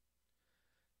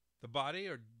 The body,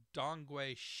 or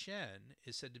Dongui Shen,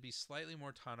 is said to be slightly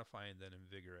more tonifying than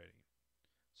invigorating.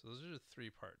 So those are the three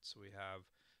parts. So we have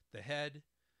the head,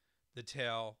 the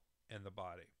tail, and the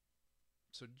body.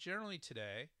 So generally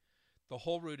today, the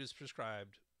whole root is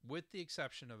prescribed with the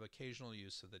exception of occasional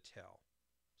use of the tail.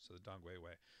 So the Dongui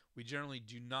Wei. We generally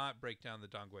do not break down the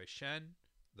Dongui Shen,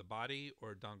 the body,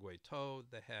 or Dongui To,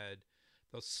 the head,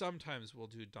 though sometimes we'll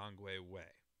do Dongui Wei.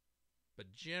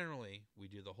 But generally, we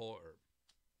do the whole herb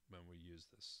when we use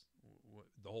this,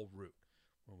 the whole root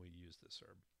when we use this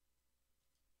herb.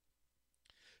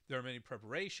 There are many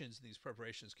preparations, and these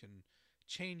preparations can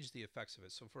change the effects of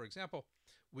it. So for example,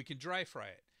 we can dry fry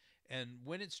it. And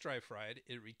when it's dry fried,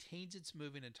 it retains its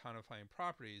moving and tonifying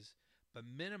properties, but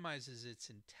minimizes its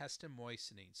intestine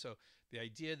moistening. So the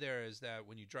idea there is that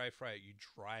when you dry fry it, you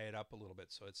dry it up a little bit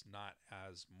so it's not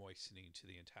as moistening to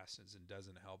the intestines and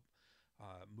doesn't help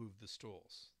move the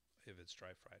stools if it's dry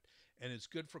fried. And it's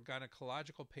good for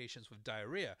gynecological patients with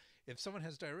diarrhea. If someone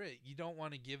has diarrhea, you don't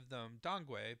want to give them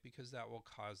Dongui because that will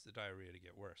cause the diarrhea to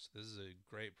get worse. This is a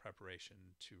great preparation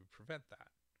to prevent that.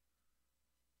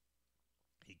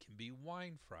 It can be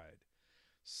wine fried.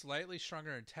 Slightly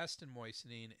stronger intestine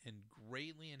moistening and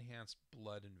greatly enhanced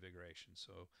blood invigoration.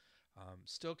 So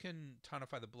still can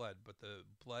tonify the blood, but the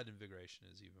blood invigoration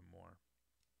is even more.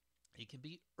 It can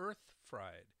be earth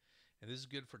fried. And this is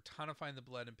good for tonifying the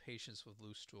blood in patients with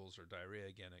loose stools or diarrhea.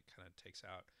 Again, it kind of takes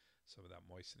out some of that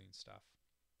moistening stuff.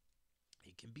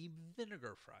 It can be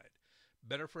vinegar fried.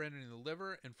 Better for entering the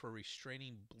liver and for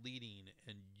restraining bleeding.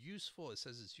 And useful, it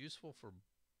says it's useful for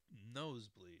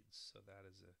nosebleeds. So that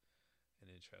is an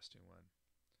interesting one.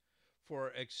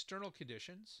 For external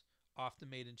conditions, often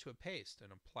made into a paste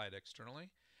and applied externally.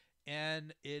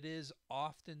 And it is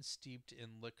often steeped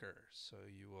in liquor. So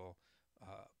you will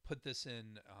put this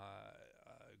in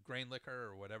grain liquor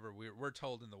or whatever. We're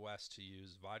told in the West to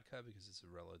use vodka because it's a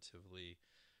relatively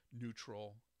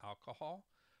neutral alcohol,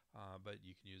 but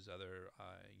you can use other,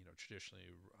 traditionally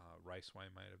rice wine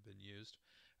might have been used.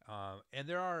 And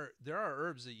there are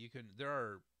herbs that there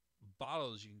are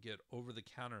bottles you can get over the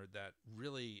counter that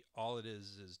really all it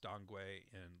is Dongui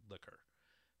and liquor,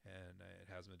 and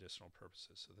it has medicinal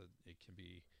purposes so that it can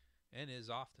be and is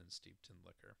often steeped in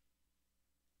liquor.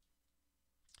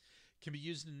 Can be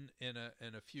used in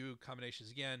a few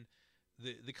combinations. Again,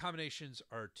 the combinations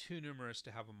are too numerous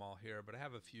to have them all here, but I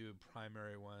have a few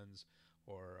primary ones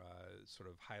or sort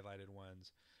of highlighted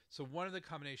ones. So one of the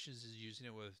combinations is using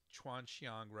it with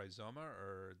Chuanxiang rhizoma,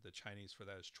 or the Chinese for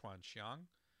that is Chuanxiang.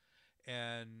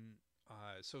 And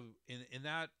so in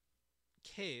that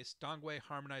case, Dongui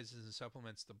harmonizes and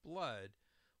supplements the blood,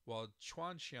 while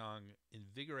Chuanxiang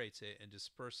invigorates it and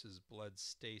disperses blood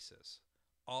stasis,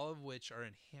 all of which are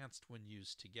enhanced when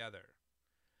used together.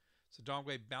 So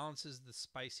Dongui balances the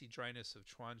spicy dryness of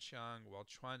Chuanxiang, while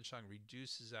Chuanxiang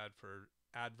reduces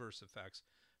adverse effects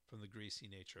from the greasy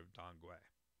nature of Dongui.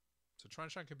 So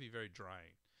Chuanxiang can be very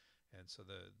drying, and so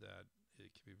that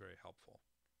it can be very helpful.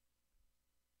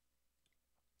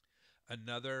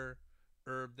 Another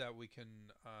herb that we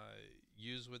can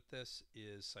use with this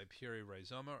is Cyperi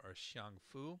rhizoma, or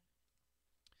Xiangfu.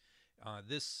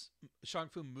 This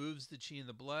Xiangfu moves the qi in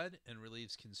the blood and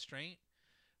relieves constraint.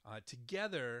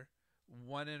 Together,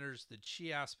 one enters the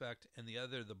qi aspect and the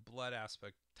other the blood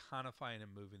aspect, tonifying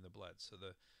and moving the blood. So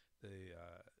the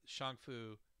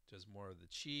Xiangfu does more of the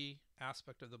qi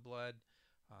aspect of the blood.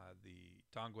 The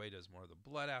Dongui does more of the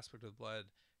blood aspect of the blood,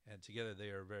 and together they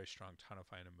are very strong,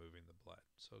 tonifying and moving the blood.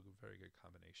 So a very good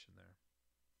combination there.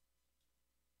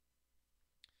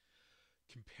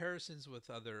 Comparisons with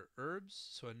other herbs.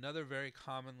 So another very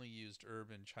commonly used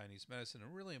herb in Chinese medicine,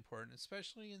 and really important,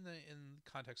 especially in the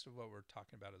context of what we're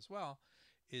talking about as well,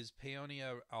 is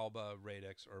Paeonia alba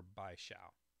radix, or Bai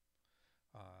Xiao,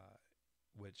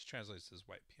 which translates as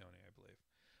white peony, I believe.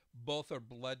 Both are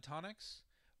blood tonics.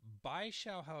 Bai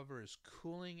Xiao, however, is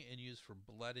cooling and used for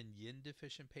blood and yin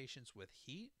deficient patients with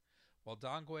heat, while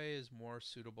Dongui is more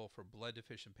suitable for blood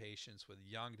deficient patients with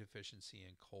yang deficiency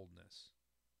and coldness.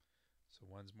 So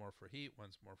one's more for heat,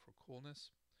 one's more for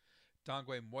coolness.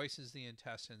 Dongui moistens the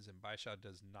intestines, and Bai Xiao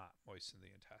does not moisten the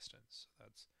intestines. So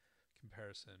that's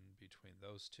comparison between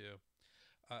those two.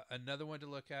 Another one to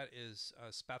look at is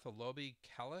Spatholobe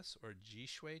callus, or Ji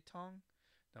Shui Tong.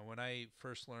 Now, when I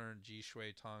first learned Ji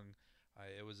Shui Tong,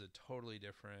 it was a totally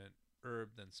different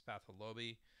herb than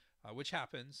Spatholobe, which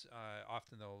happens.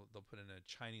 Often they'll put in a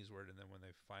Chinese word, and then when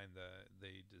they find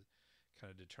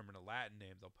kind of determine a Latin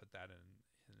name, they'll put that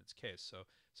in its case. So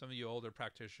some of you older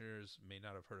practitioners may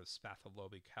not have heard of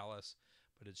Spatholobe callus,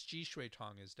 but its Ji Shui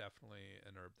Tong is definitely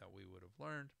an herb that we would have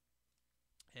learned.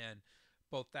 And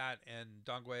both that and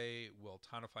Dongui will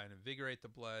tonify and invigorate the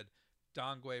blood.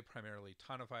 Dongui primarily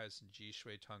tonifies, and Ji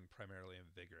Shui Tong primarily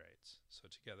invigorates. So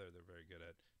together they're very good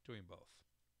at doing both.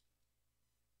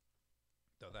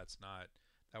 Though that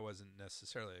wasn't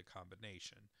necessarily a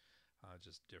combination,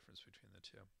 just difference between the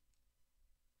two.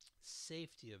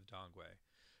 Safety of Dongui.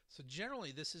 So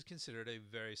generally this is considered a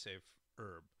very safe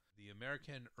herb. The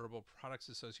American Herbal Products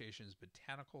Association's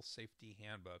Botanical Safety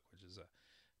Handbook, which is a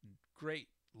great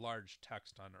large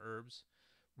text on herbs,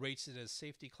 rates it as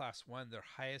safety class 1, their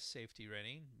highest safety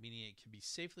rating, meaning it can be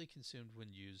safely consumed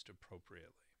when used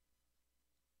appropriately.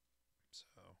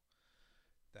 So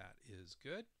that is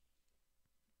good.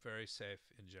 Very safe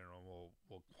in general.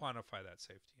 We'll quantify that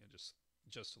safety in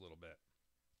just a little bit.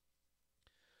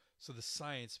 So the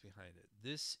science behind it.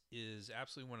 This is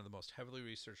absolutely one of the most heavily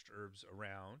researched herbs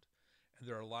around, and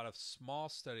there are a lot of small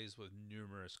studies with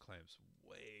numerous claims.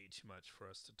 Way too much for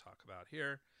us to talk about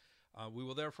here. We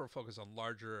will therefore focus on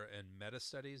larger and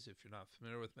meta-studies. If you're not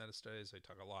familiar with meta-studies, I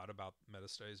talk a lot about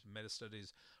meta-studies.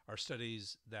 Meta-studies are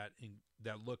studies that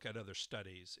look at other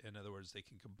studies. In other words, they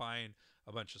can combine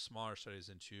a bunch of smaller studies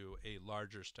into a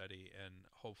larger study, and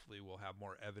hopefully we'll have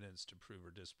more evidence to prove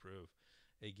or disprove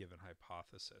a given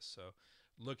hypothesis. So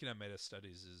looking at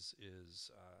meta-studies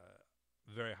is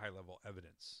very high-level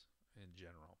evidence in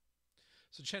general.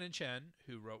 So Chen and Chen,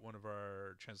 who wrote one of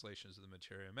our translations of the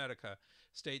Materia Medica,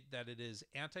 state that it is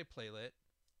antiplatelet,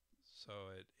 so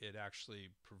it actually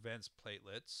prevents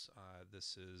platelets.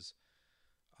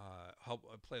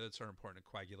 Platelets are important in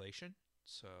coagulation,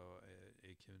 so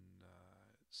it can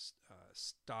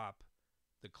stop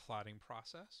the clotting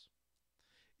process.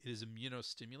 It is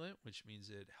immunostimulant, which means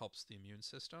it helps the immune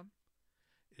system.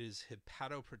 It is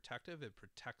hepatoprotective, it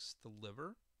protects the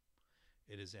liver.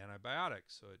 It is antibiotic,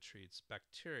 so it treats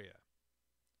bacteria.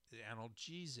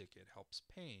 Analgesic, it helps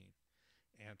pain.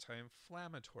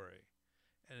 Anti-inflammatory,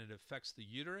 and it affects the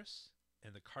uterus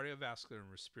and the cardiovascular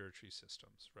and respiratory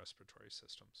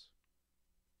systems.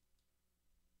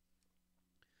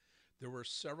 There were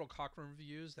several Cochrane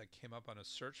reviews that came up on a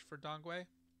search for Dongui,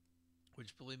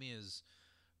 which, believe me, is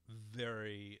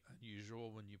very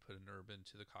unusual when you put an herb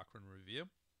into the Cochrane review.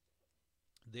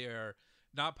 They are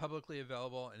not publicly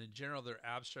available, and in general, their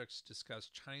abstracts discuss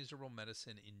Chinese herbal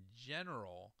medicine in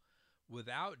general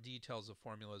without details of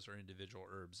formulas or individual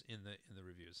herbs in the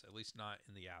reviews, at least not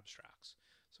in the abstracts.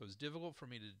 So it's difficult for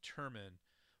me to determine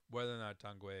whether or not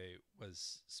Dongui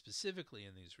was specifically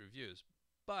in these reviews.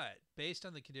 But based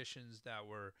on the conditions that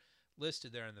were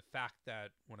listed there and the fact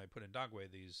that when I put in Dongui,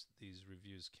 these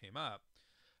reviews came up,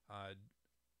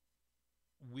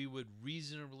 we would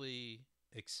reasonably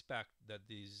expect that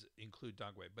these include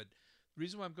Dongui. But the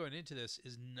reason why I'm going into this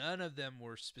is none of them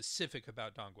were specific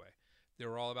about Dongui. They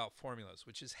were all about formulas,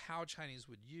 which is how Chinese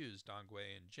would use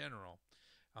Dongui in general.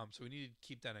 So we need to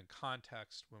keep that in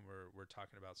context when we're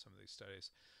talking about some of these studies.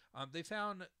 They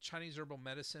found Chinese herbal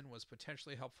medicine was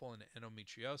potentially helpful in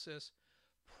endometriosis,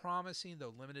 promising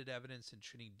though limited evidence in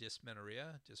treating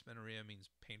dysmenorrhea. Dysmenorrhea means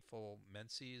painful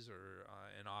menses,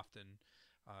 and often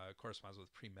corresponds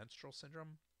with premenstrual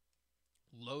syndrome.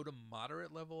 Low to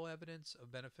moderate level evidence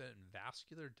of benefit in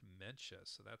vascular dementia.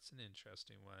 So that's an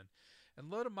interesting one. And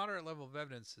low to moderate level of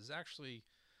evidence is actually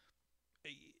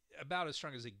about as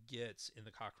strong as it gets in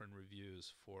the Cochrane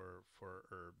reviews for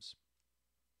herbs.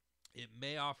 It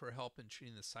may offer help in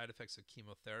treating the side effects of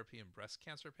chemotherapy in breast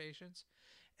cancer patients.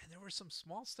 And there were some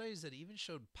small studies that even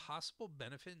showed possible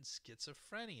benefit in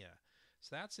schizophrenia.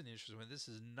 So that's an interesting one. This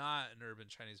is not an herb in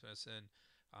Chinese medicine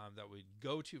that we'd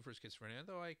go to for schizophrenia,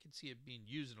 though I could see it being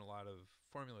used in a lot of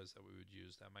formulas that we would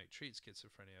use that might treat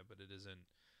schizophrenia, but it isn't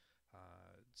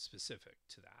specific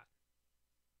to that.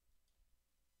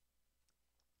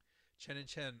 Chen and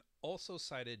Chen also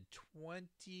cited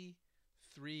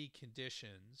 23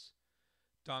 conditions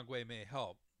Dongui may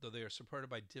help, though they are supported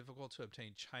by difficult to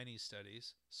obtain Chinese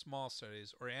studies, small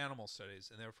studies, or animal studies,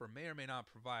 and therefore may or may not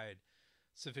provide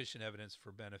sufficient evidence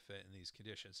for benefit in these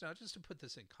conditions. Now, just to put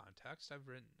this in context, I've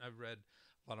read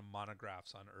a lot of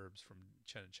monographs on herbs from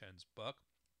Chen and Chen's book.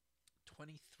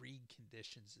 23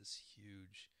 conditions is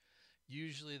huge.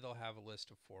 Usually they'll have a list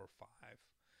of 4 or 5.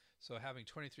 So having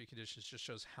 23 conditions just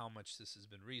shows how much this has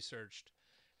been researched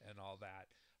and all that.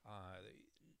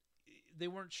 They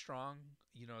weren't strong.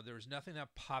 You know, there was nothing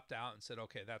that popped out and said,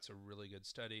 okay, that's a really good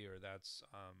study or that's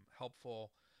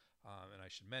helpful and I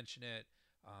should mention it.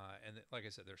 And like I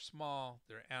said, they're small,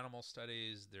 they're animal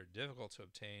studies, they're difficult to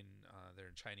obtain, they're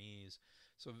in Chinese.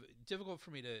 So difficult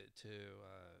for me to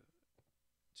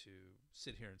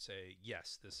sit here and say,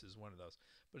 yes, this is one of those.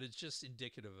 But it's just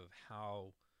indicative of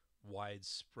how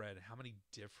widespread, how many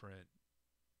different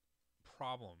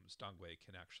problems Dongui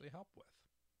can actually help with.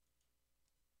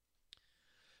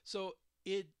 So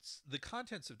it's the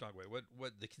contents of Dongui,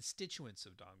 what the constituents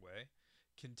of Dongui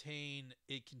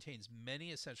contains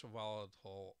many essential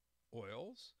volatile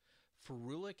oils,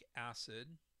 ferulic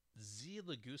acid,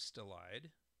 Z-ligustolide,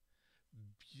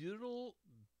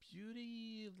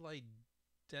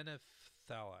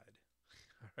 butylidenophthalide.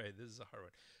 All right, this is a hard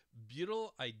one.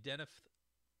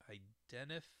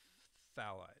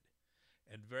 Butylidenophthalide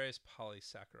and various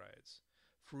polysaccharides.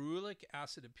 Ferulic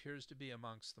acid appears to be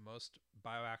amongst the most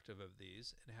bioactive of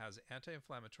these and has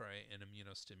anti-inflammatory and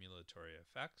immunostimulatory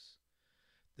effects.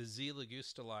 The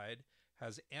Z-ligustolide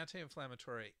has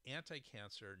anti-inflammatory,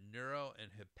 anti-cancer, neuro,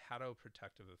 and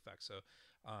hepatoprotective effects. So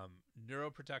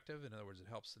neuroprotective, in other words, it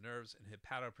helps the nerves, and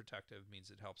hepatoprotective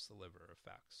means it helps the liver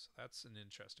effects. That's an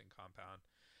interesting compound.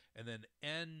 And then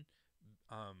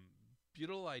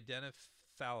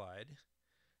N-butylidenophthalide,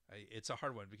 it's a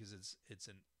hard one because it's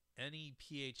an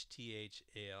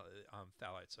NEPHTHAL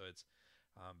phthalate. So it's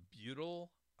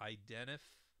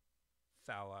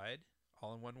butylidenophthalide,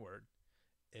 all in one word,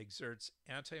 exerts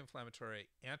anti-inflammatory,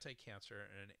 anti-cancer,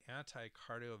 and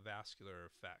anti-cardiovascular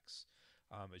effects.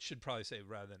 It should probably say,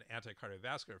 rather than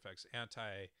anti-cardiovascular effects,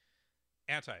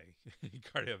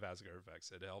 anti-cardiovascular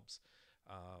effects. It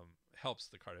helps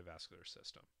the cardiovascular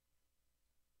system.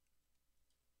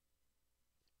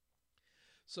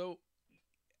 So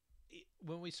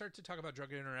when we start to talk about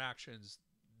drug interactions,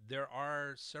 there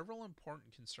are several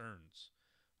important concerns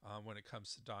when it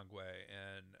comes to Dongui.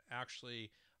 And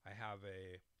actually, I have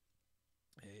a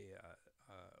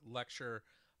lecture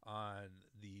on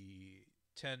the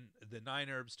 9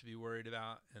 herbs to be worried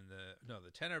about, and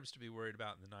the 10 herbs to be worried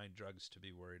about, and the 9 drugs to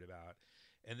be worried about.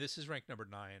 And this is ranked number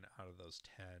 9 out of those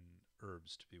 10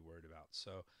 herbs to be worried about.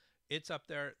 So it's up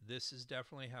there. This is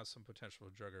definitely has some potential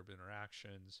drug-herb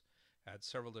interactions at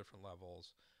several different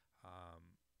levels.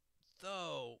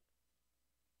 Though,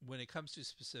 when it comes to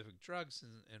specific drugs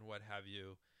and what have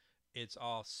you, it's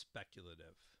all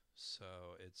speculative.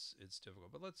 So it's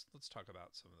difficult. But let's talk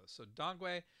about some of this. So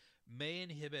Dongui may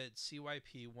inhibit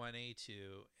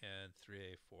CYP1A2 and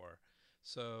 3A4.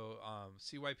 So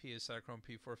CYP is cytochrome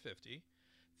P450.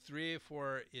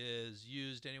 3A4 is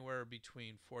used anywhere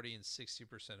between 40 and 60%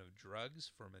 of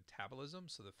drugs for metabolism.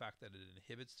 So the fact that it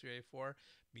inhibits 3A4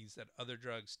 means that other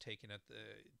drugs taken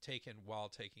while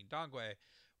taking Dongwei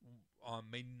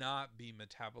may not be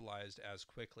metabolized as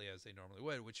quickly as they normally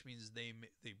would, which means they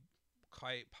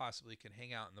quite possibly can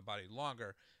hang out in the body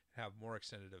longer and have more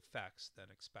extended effects than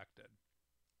expected.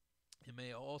 It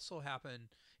may also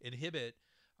inhibit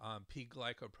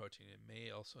P-glycoprotein. It may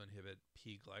also inhibit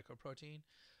P-glycoprotein.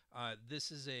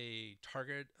 This is a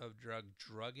target of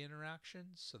drug-drug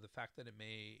interactions. So the fact that it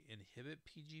may inhibit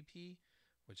PGP,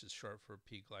 which is short for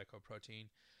P-glycoprotein,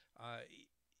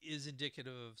 is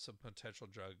indicative of some potential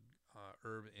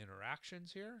drug-herb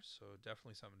interactions here. So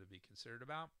definitely something to be considered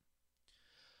about.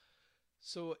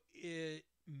 So it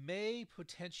may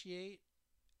potentiate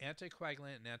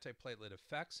anticoagulant and antiplatelet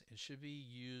effects and should be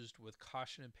used with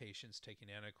caution in patients taking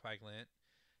anticoagulant,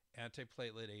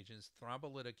 antiplatelet agents,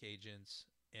 thrombolytic agents,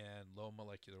 and low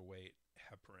molecular weight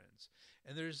heparins.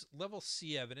 And there's level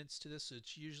C evidence to this, so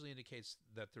it usually indicates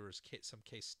that there was some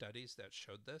case studies that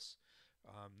showed this.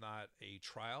 Not a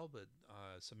trial, but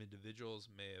some individuals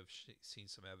may have seen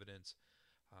some evidence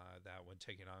that when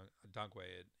taking on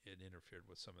Dongwei, it interfered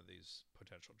with some of these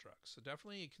potential drugs. So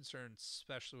definitely a concern,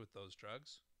 especially with those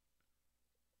drugs.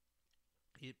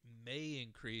 It may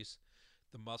increase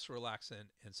the muscle relaxant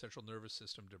and central nervous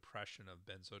system depression of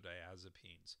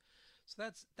benzodiazepines. So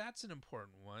that's an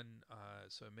important one.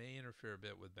 So it may interfere a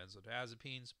bit with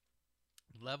benzodiazepines.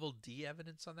 Level D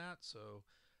evidence on that, so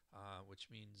which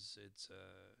means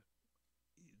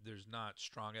there's not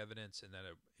strong evidence in that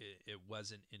it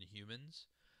wasn't in humans,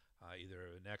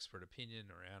 either an expert opinion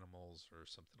or animals or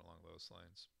something along those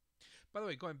lines. By the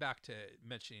way, going back to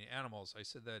mentioning animals, I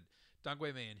said that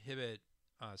Dongwei may inhibit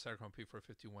cytochrome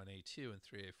P451A2 and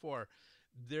 3A4.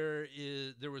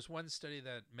 There was one study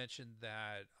that mentioned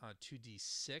that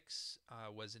 2D6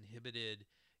 was inhibited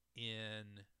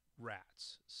in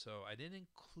rats. So I didn't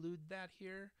include that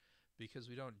here because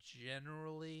we don't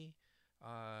generally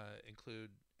include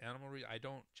I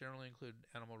don't generally include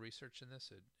animal research in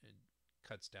this. It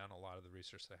cuts down a lot of the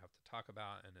research that I have to talk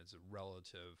about, and is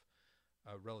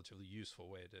a relatively useful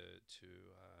way to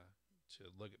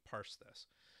parse this.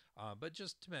 But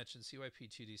just to mention,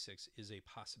 CYP2D6 is a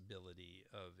possibility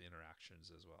of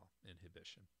interactions as well,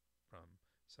 inhibition from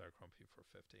cytochrome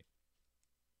P450.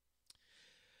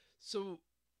 So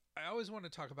I always want to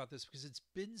talk about this because it's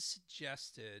been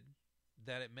suggested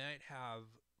that it might have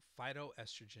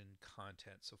phytoestrogen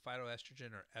content. So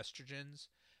phytoestrogen are estrogens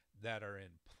that are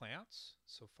in plants.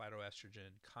 So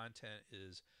phytoestrogen content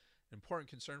is an important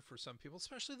concern for some people,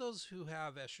 especially those who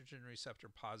have estrogen receptor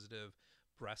positive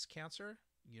breast cancer.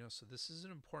 So this is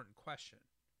an important question.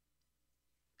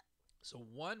 So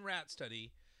one rat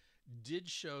study did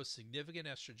show significant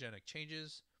estrogenic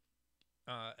changes.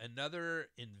 Another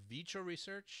in vitro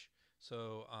research.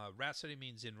 So rat study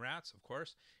means in rats, of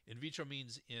course. In vitro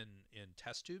means in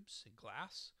test tubes, in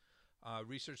glass.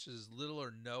 Researches little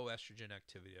or no estrogen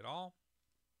activity at all.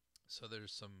 So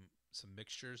there's some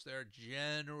mixtures there.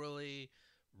 Generally,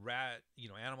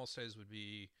 animal studies would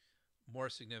be more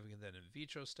significant than in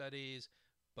vitro studies,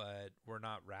 but we're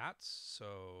not rats.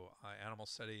 So animal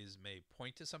studies may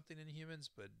point to something in humans,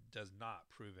 but does not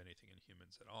prove anything in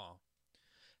humans at all.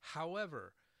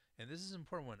 However, and this is an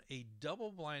important one, a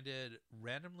double-blinded,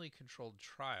 randomly controlled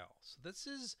trial. So this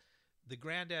is the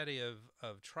granddaddy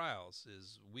of trials.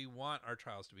 Is we want our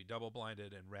trials to be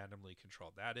double-blinded and randomly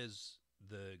controlled. That is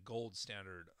the gold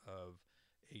standard of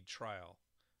a trial,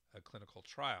 a clinical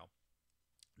trial.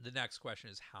 The next question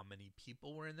is how many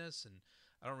people were in this, and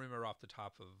I don't remember off the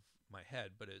top of my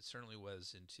head, but it certainly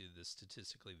was into the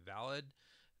statistically valid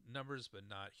numbers, but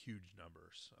not huge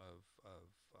numbers of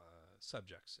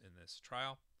subjects in this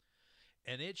trial.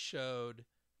 And it showed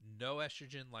no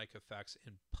estrogen-like effects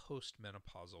in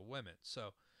postmenopausal women.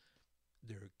 So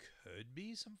there could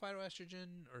be some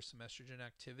phytoestrogen or some estrogen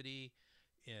activity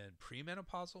in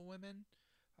premenopausal women,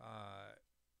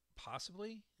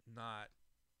 possibly. Not,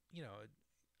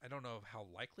 I don't know how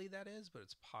likely that is, but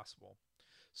it's possible.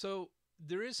 So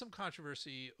there is some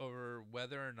controversy over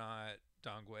whether or not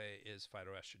Dongwei is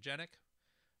phytoestrogenic.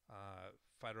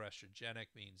 Phytoestrogenic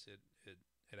means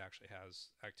it actually has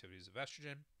activities of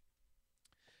estrogen.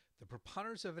 The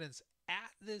preponderance of evidence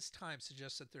at this time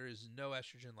suggests that there is no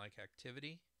estrogen-like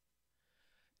activity.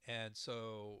 And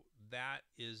so that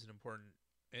is an important,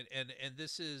 and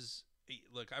this is,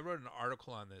 look, I wrote an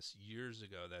article on this years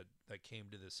ago that came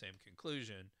to the same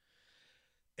conclusion.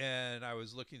 And I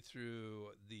was looking through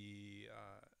the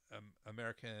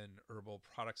American Herbal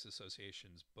Products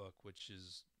Association's book, which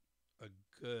is a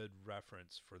good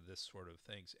reference for this sort of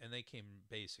things, and they came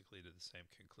basically to the same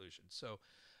conclusion. So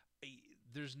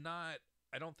there's not,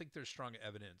 I don't think there's strong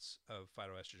evidence of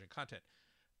phytoestrogen content.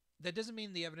 That doesn't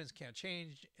mean the evidence can't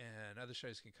change, and other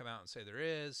studies can come out and say there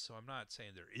is. So I'm not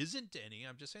saying there isn't any.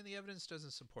 I'm just saying the evidence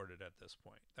doesn't support it at this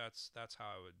point. That's how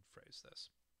I would phrase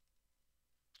this.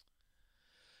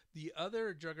 The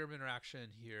other drug-herb interaction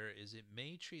here is it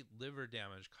may treat liver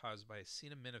damage caused by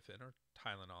acetaminophen, or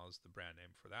Tylenol is the brand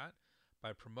name for that,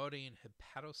 by promoting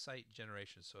hepatocyte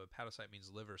generation. So hepatocyte means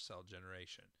liver cell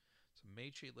generation. So may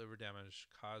treat liver damage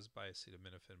caused by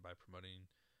acetaminophen by promoting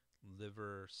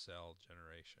liver cell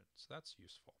generation. So that's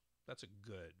useful. That's a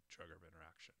good drug-herb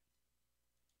interaction.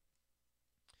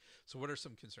 So what are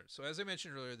some concerns? So as I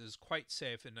mentioned earlier, this is quite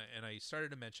safe, and I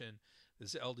started to mention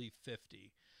this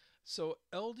LD50. So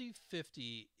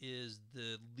LD50 is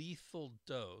the lethal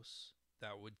dose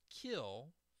that would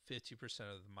kill 50%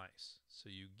 of the mice. So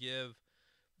you give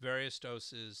various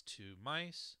doses to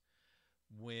mice.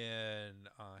 When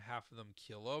half of them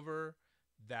keel over,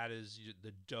 that is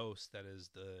the dose that is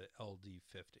the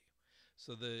LD50.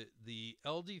 So the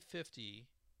LD50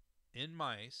 in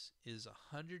mice is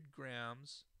 100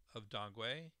 grams of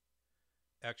Dongui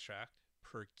extract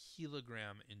per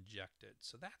kilogram injected.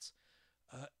 So that's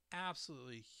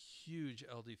absolutely huge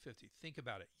LD50. Think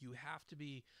about it. You have to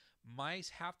be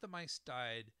half the mice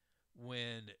died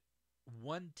when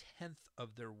 1/10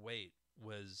 of their weight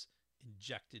was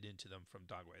injected into them from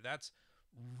Dongui. That's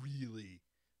really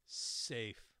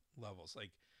safe levels.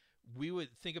 Like, we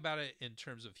would think about it in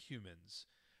terms of humans.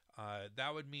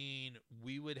 That would mean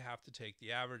we would have to take,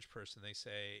 the average person, they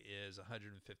say, is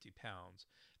 150 pounds,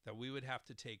 that we would have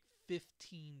to take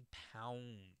 15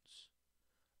 pounds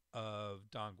of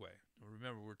Dongui.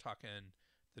 Remember, we're talking,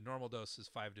 the normal dose is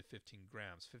 5 to 15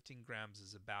 grams. 15 grams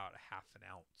is about half an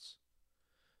ounce.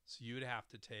 So you would have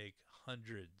to take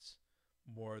hundreds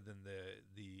more than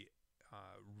the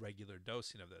regular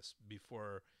dosing of this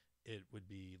before it would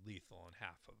be lethal in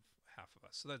half of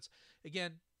us. So that's,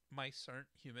 again, mice aren't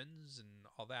humans and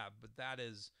all that, but that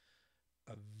is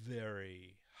a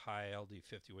very high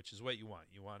LD50, which is what you want.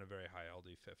 You want a very high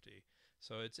LD50.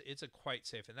 So it's a quite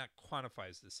safe, and that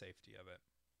quantifies the safety of it.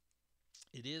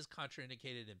 It is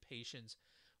contraindicated in patients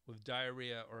with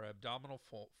diarrhea or abdominal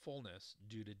fullness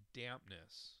due to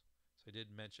dampness. So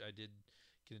I did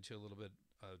get into a little bit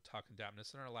of talking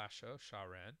dampness in our last show,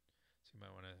 Shaoran. So you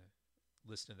might want to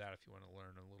listen to that if you want to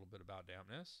learn a little bit about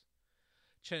dampness.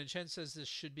 Chen and Chen says this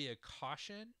should be a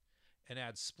caution and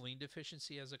adds spleen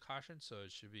deficiency as a caution. So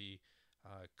it should be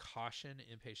caution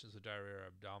in patients with diarrhea or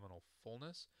abdominal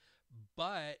fullness,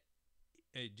 but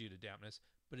due to dampness,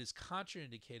 but is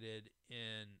contraindicated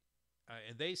in,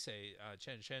 and they say,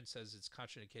 Chen Chen says it's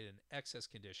contraindicated in excess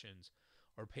conditions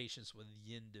or patients with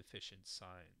yin deficient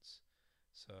signs.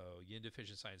 So yin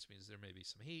deficient signs means there may be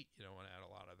some heat. You don't want to add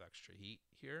a lot of extra heat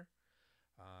here.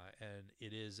 And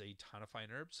it is a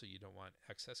tonifying herb, so you don't want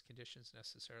excess conditions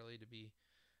necessarily to be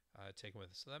taken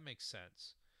with it. So that makes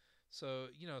sense. So,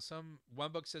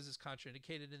 one book says it's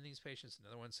contraindicated in these patients.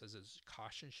 Another one says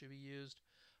caution should be used.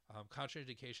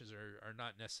 Contraindications are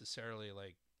not necessarily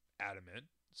like adamant.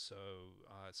 So,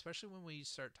 especially when we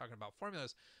start talking about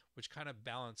formulas, which kind of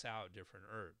balance out different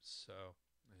herbs. So,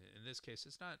 in this case,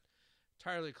 it's not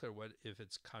entirely clear if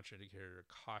it's contraindicated or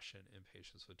caution in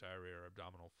patients with diarrhea or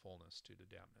abdominal fullness due to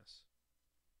dampness.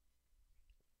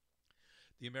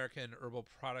 The American Herbal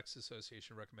Products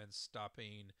Association recommends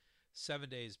stopping 7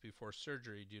 days before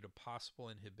surgery due to possible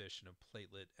inhibition of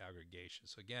platelet aggregation.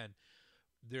 So again,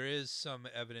 there is some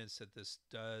evidence that this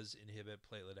does inhibit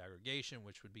platelet aggregation,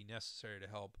 which would be necessary to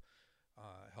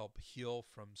help heal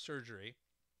from surgery.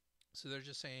 So they're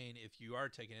just saying if you are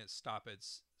taking it, stop it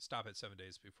 7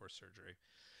 days before surgery.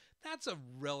 That's a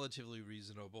relatively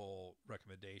reasonable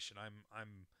recommendation.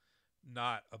 I'm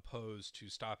not opposed to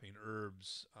stopping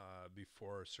herbs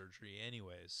before surgery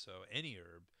anyways, so any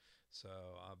herb. So,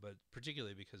 but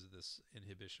particularly because of this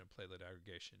inhibition of platelet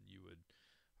aggregation, you would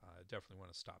definitely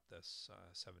want to stop this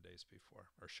 7 days before,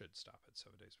 or should stop it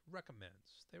 7 days. They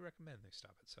recommend they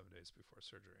stop it 7 days before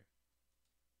surgery.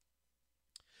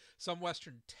 Some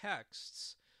Western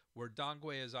texts, where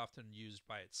Dongui is often used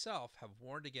by itself, have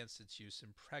warned against its use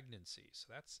in pregnancy. So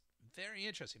that's very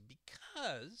interesting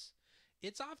because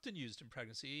it's often used in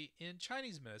pregnancy in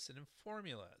Chinese medicine in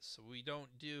formulas. So we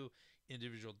don't do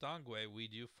individual Dongui, we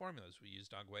do formulas. We use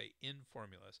Dongui in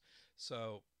formulas.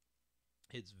 So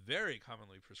it's very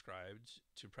commonly prescribed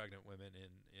to pregnant women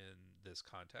in this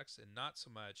context, and not so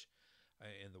much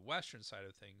in the Western side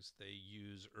of things. They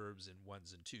use herbs in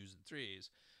 1s and 2s and 3s,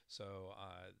 so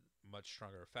much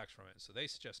stronger effects from it. So they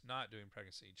suggest not doing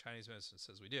pregnancy. Chinese medicine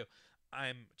says we do.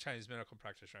 I'm a Chinese medical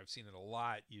practitioner. I've seen it a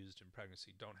lot used in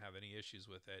pregnancy. Don't have any issues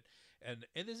with it. And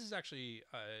this is actually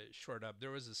short up.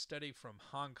 There was a study from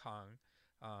Hong Kong.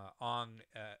 Ong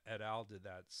et al. Did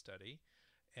that study,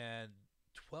 and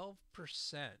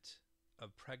 12%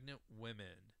 of pregnant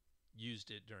women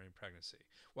used it during pregnancy.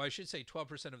 Well, I should say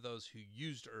 12% of those who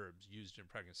used herbs used in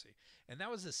pregnancy. And that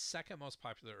was the second most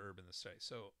popular herb in the study.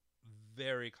 So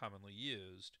very commonly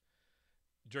used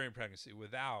during pregnancy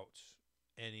without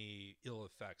any ill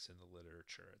effects in the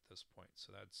literature at this point.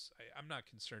 So I'm not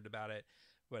concerned about it,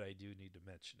 but I do need to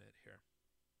mention it here.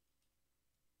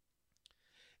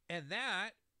 And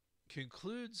that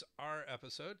concludes our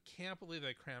episode. Can't believe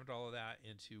I crammed all of that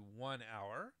into 1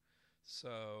 hour.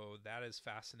 So that is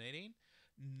fascinating.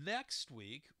 Next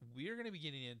week, we're going to be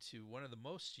getting into one of the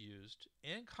most used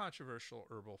and controversial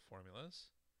herbal formulas,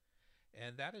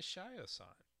 and that is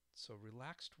Shiao-san. So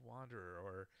Relaxed Wanderer,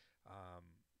 or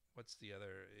what's the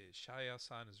other?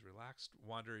 Shiao-san is Relaxed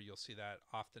Wanderer. You'll see that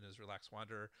often as Relaxed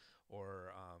Wanderer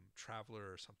or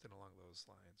Traveler or something along those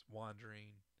lines.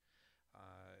 Wandering.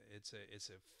 It's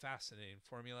a fascinating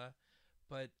formula,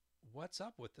 but what's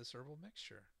up with this herbal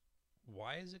mixture?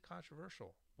 Why is it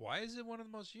controversial? Why is it one of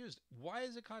the most used? Why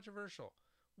is it controversial?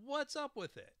 What's up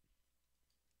with it?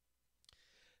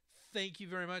 Thank you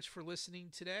very much for listening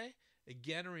today.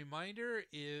 Again, a reminder,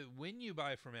 when you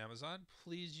buy from Amazon,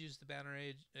 please use the banner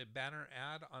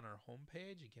ad on our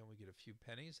homepage. Again, we get a few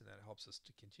pennies, and that helps us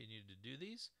to continue to do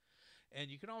these.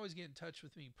 And you can always get in touch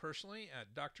with me personally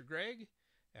at Dr. Greg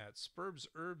at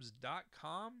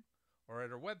spurbsherbs.com or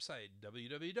at our website,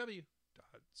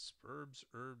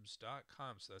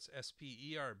 www.spurbsherbs.com. So that's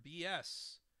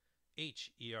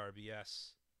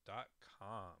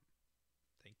SPERBSHERBS.com.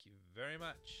 Thank you very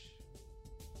much.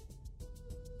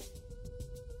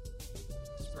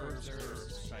 Spurbs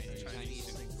Herbs Chinese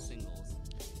singles.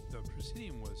 The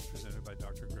proceeding was presented by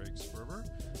Dr. Greg Sperber.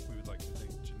 We would like to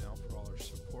thank Janelle for all her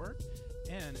support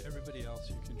and everybody else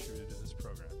who contributed to this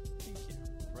program. Thank you.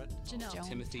 Janelle,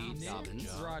 Timothy Thompson, Dobbins,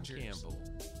 Rogers, Campbell.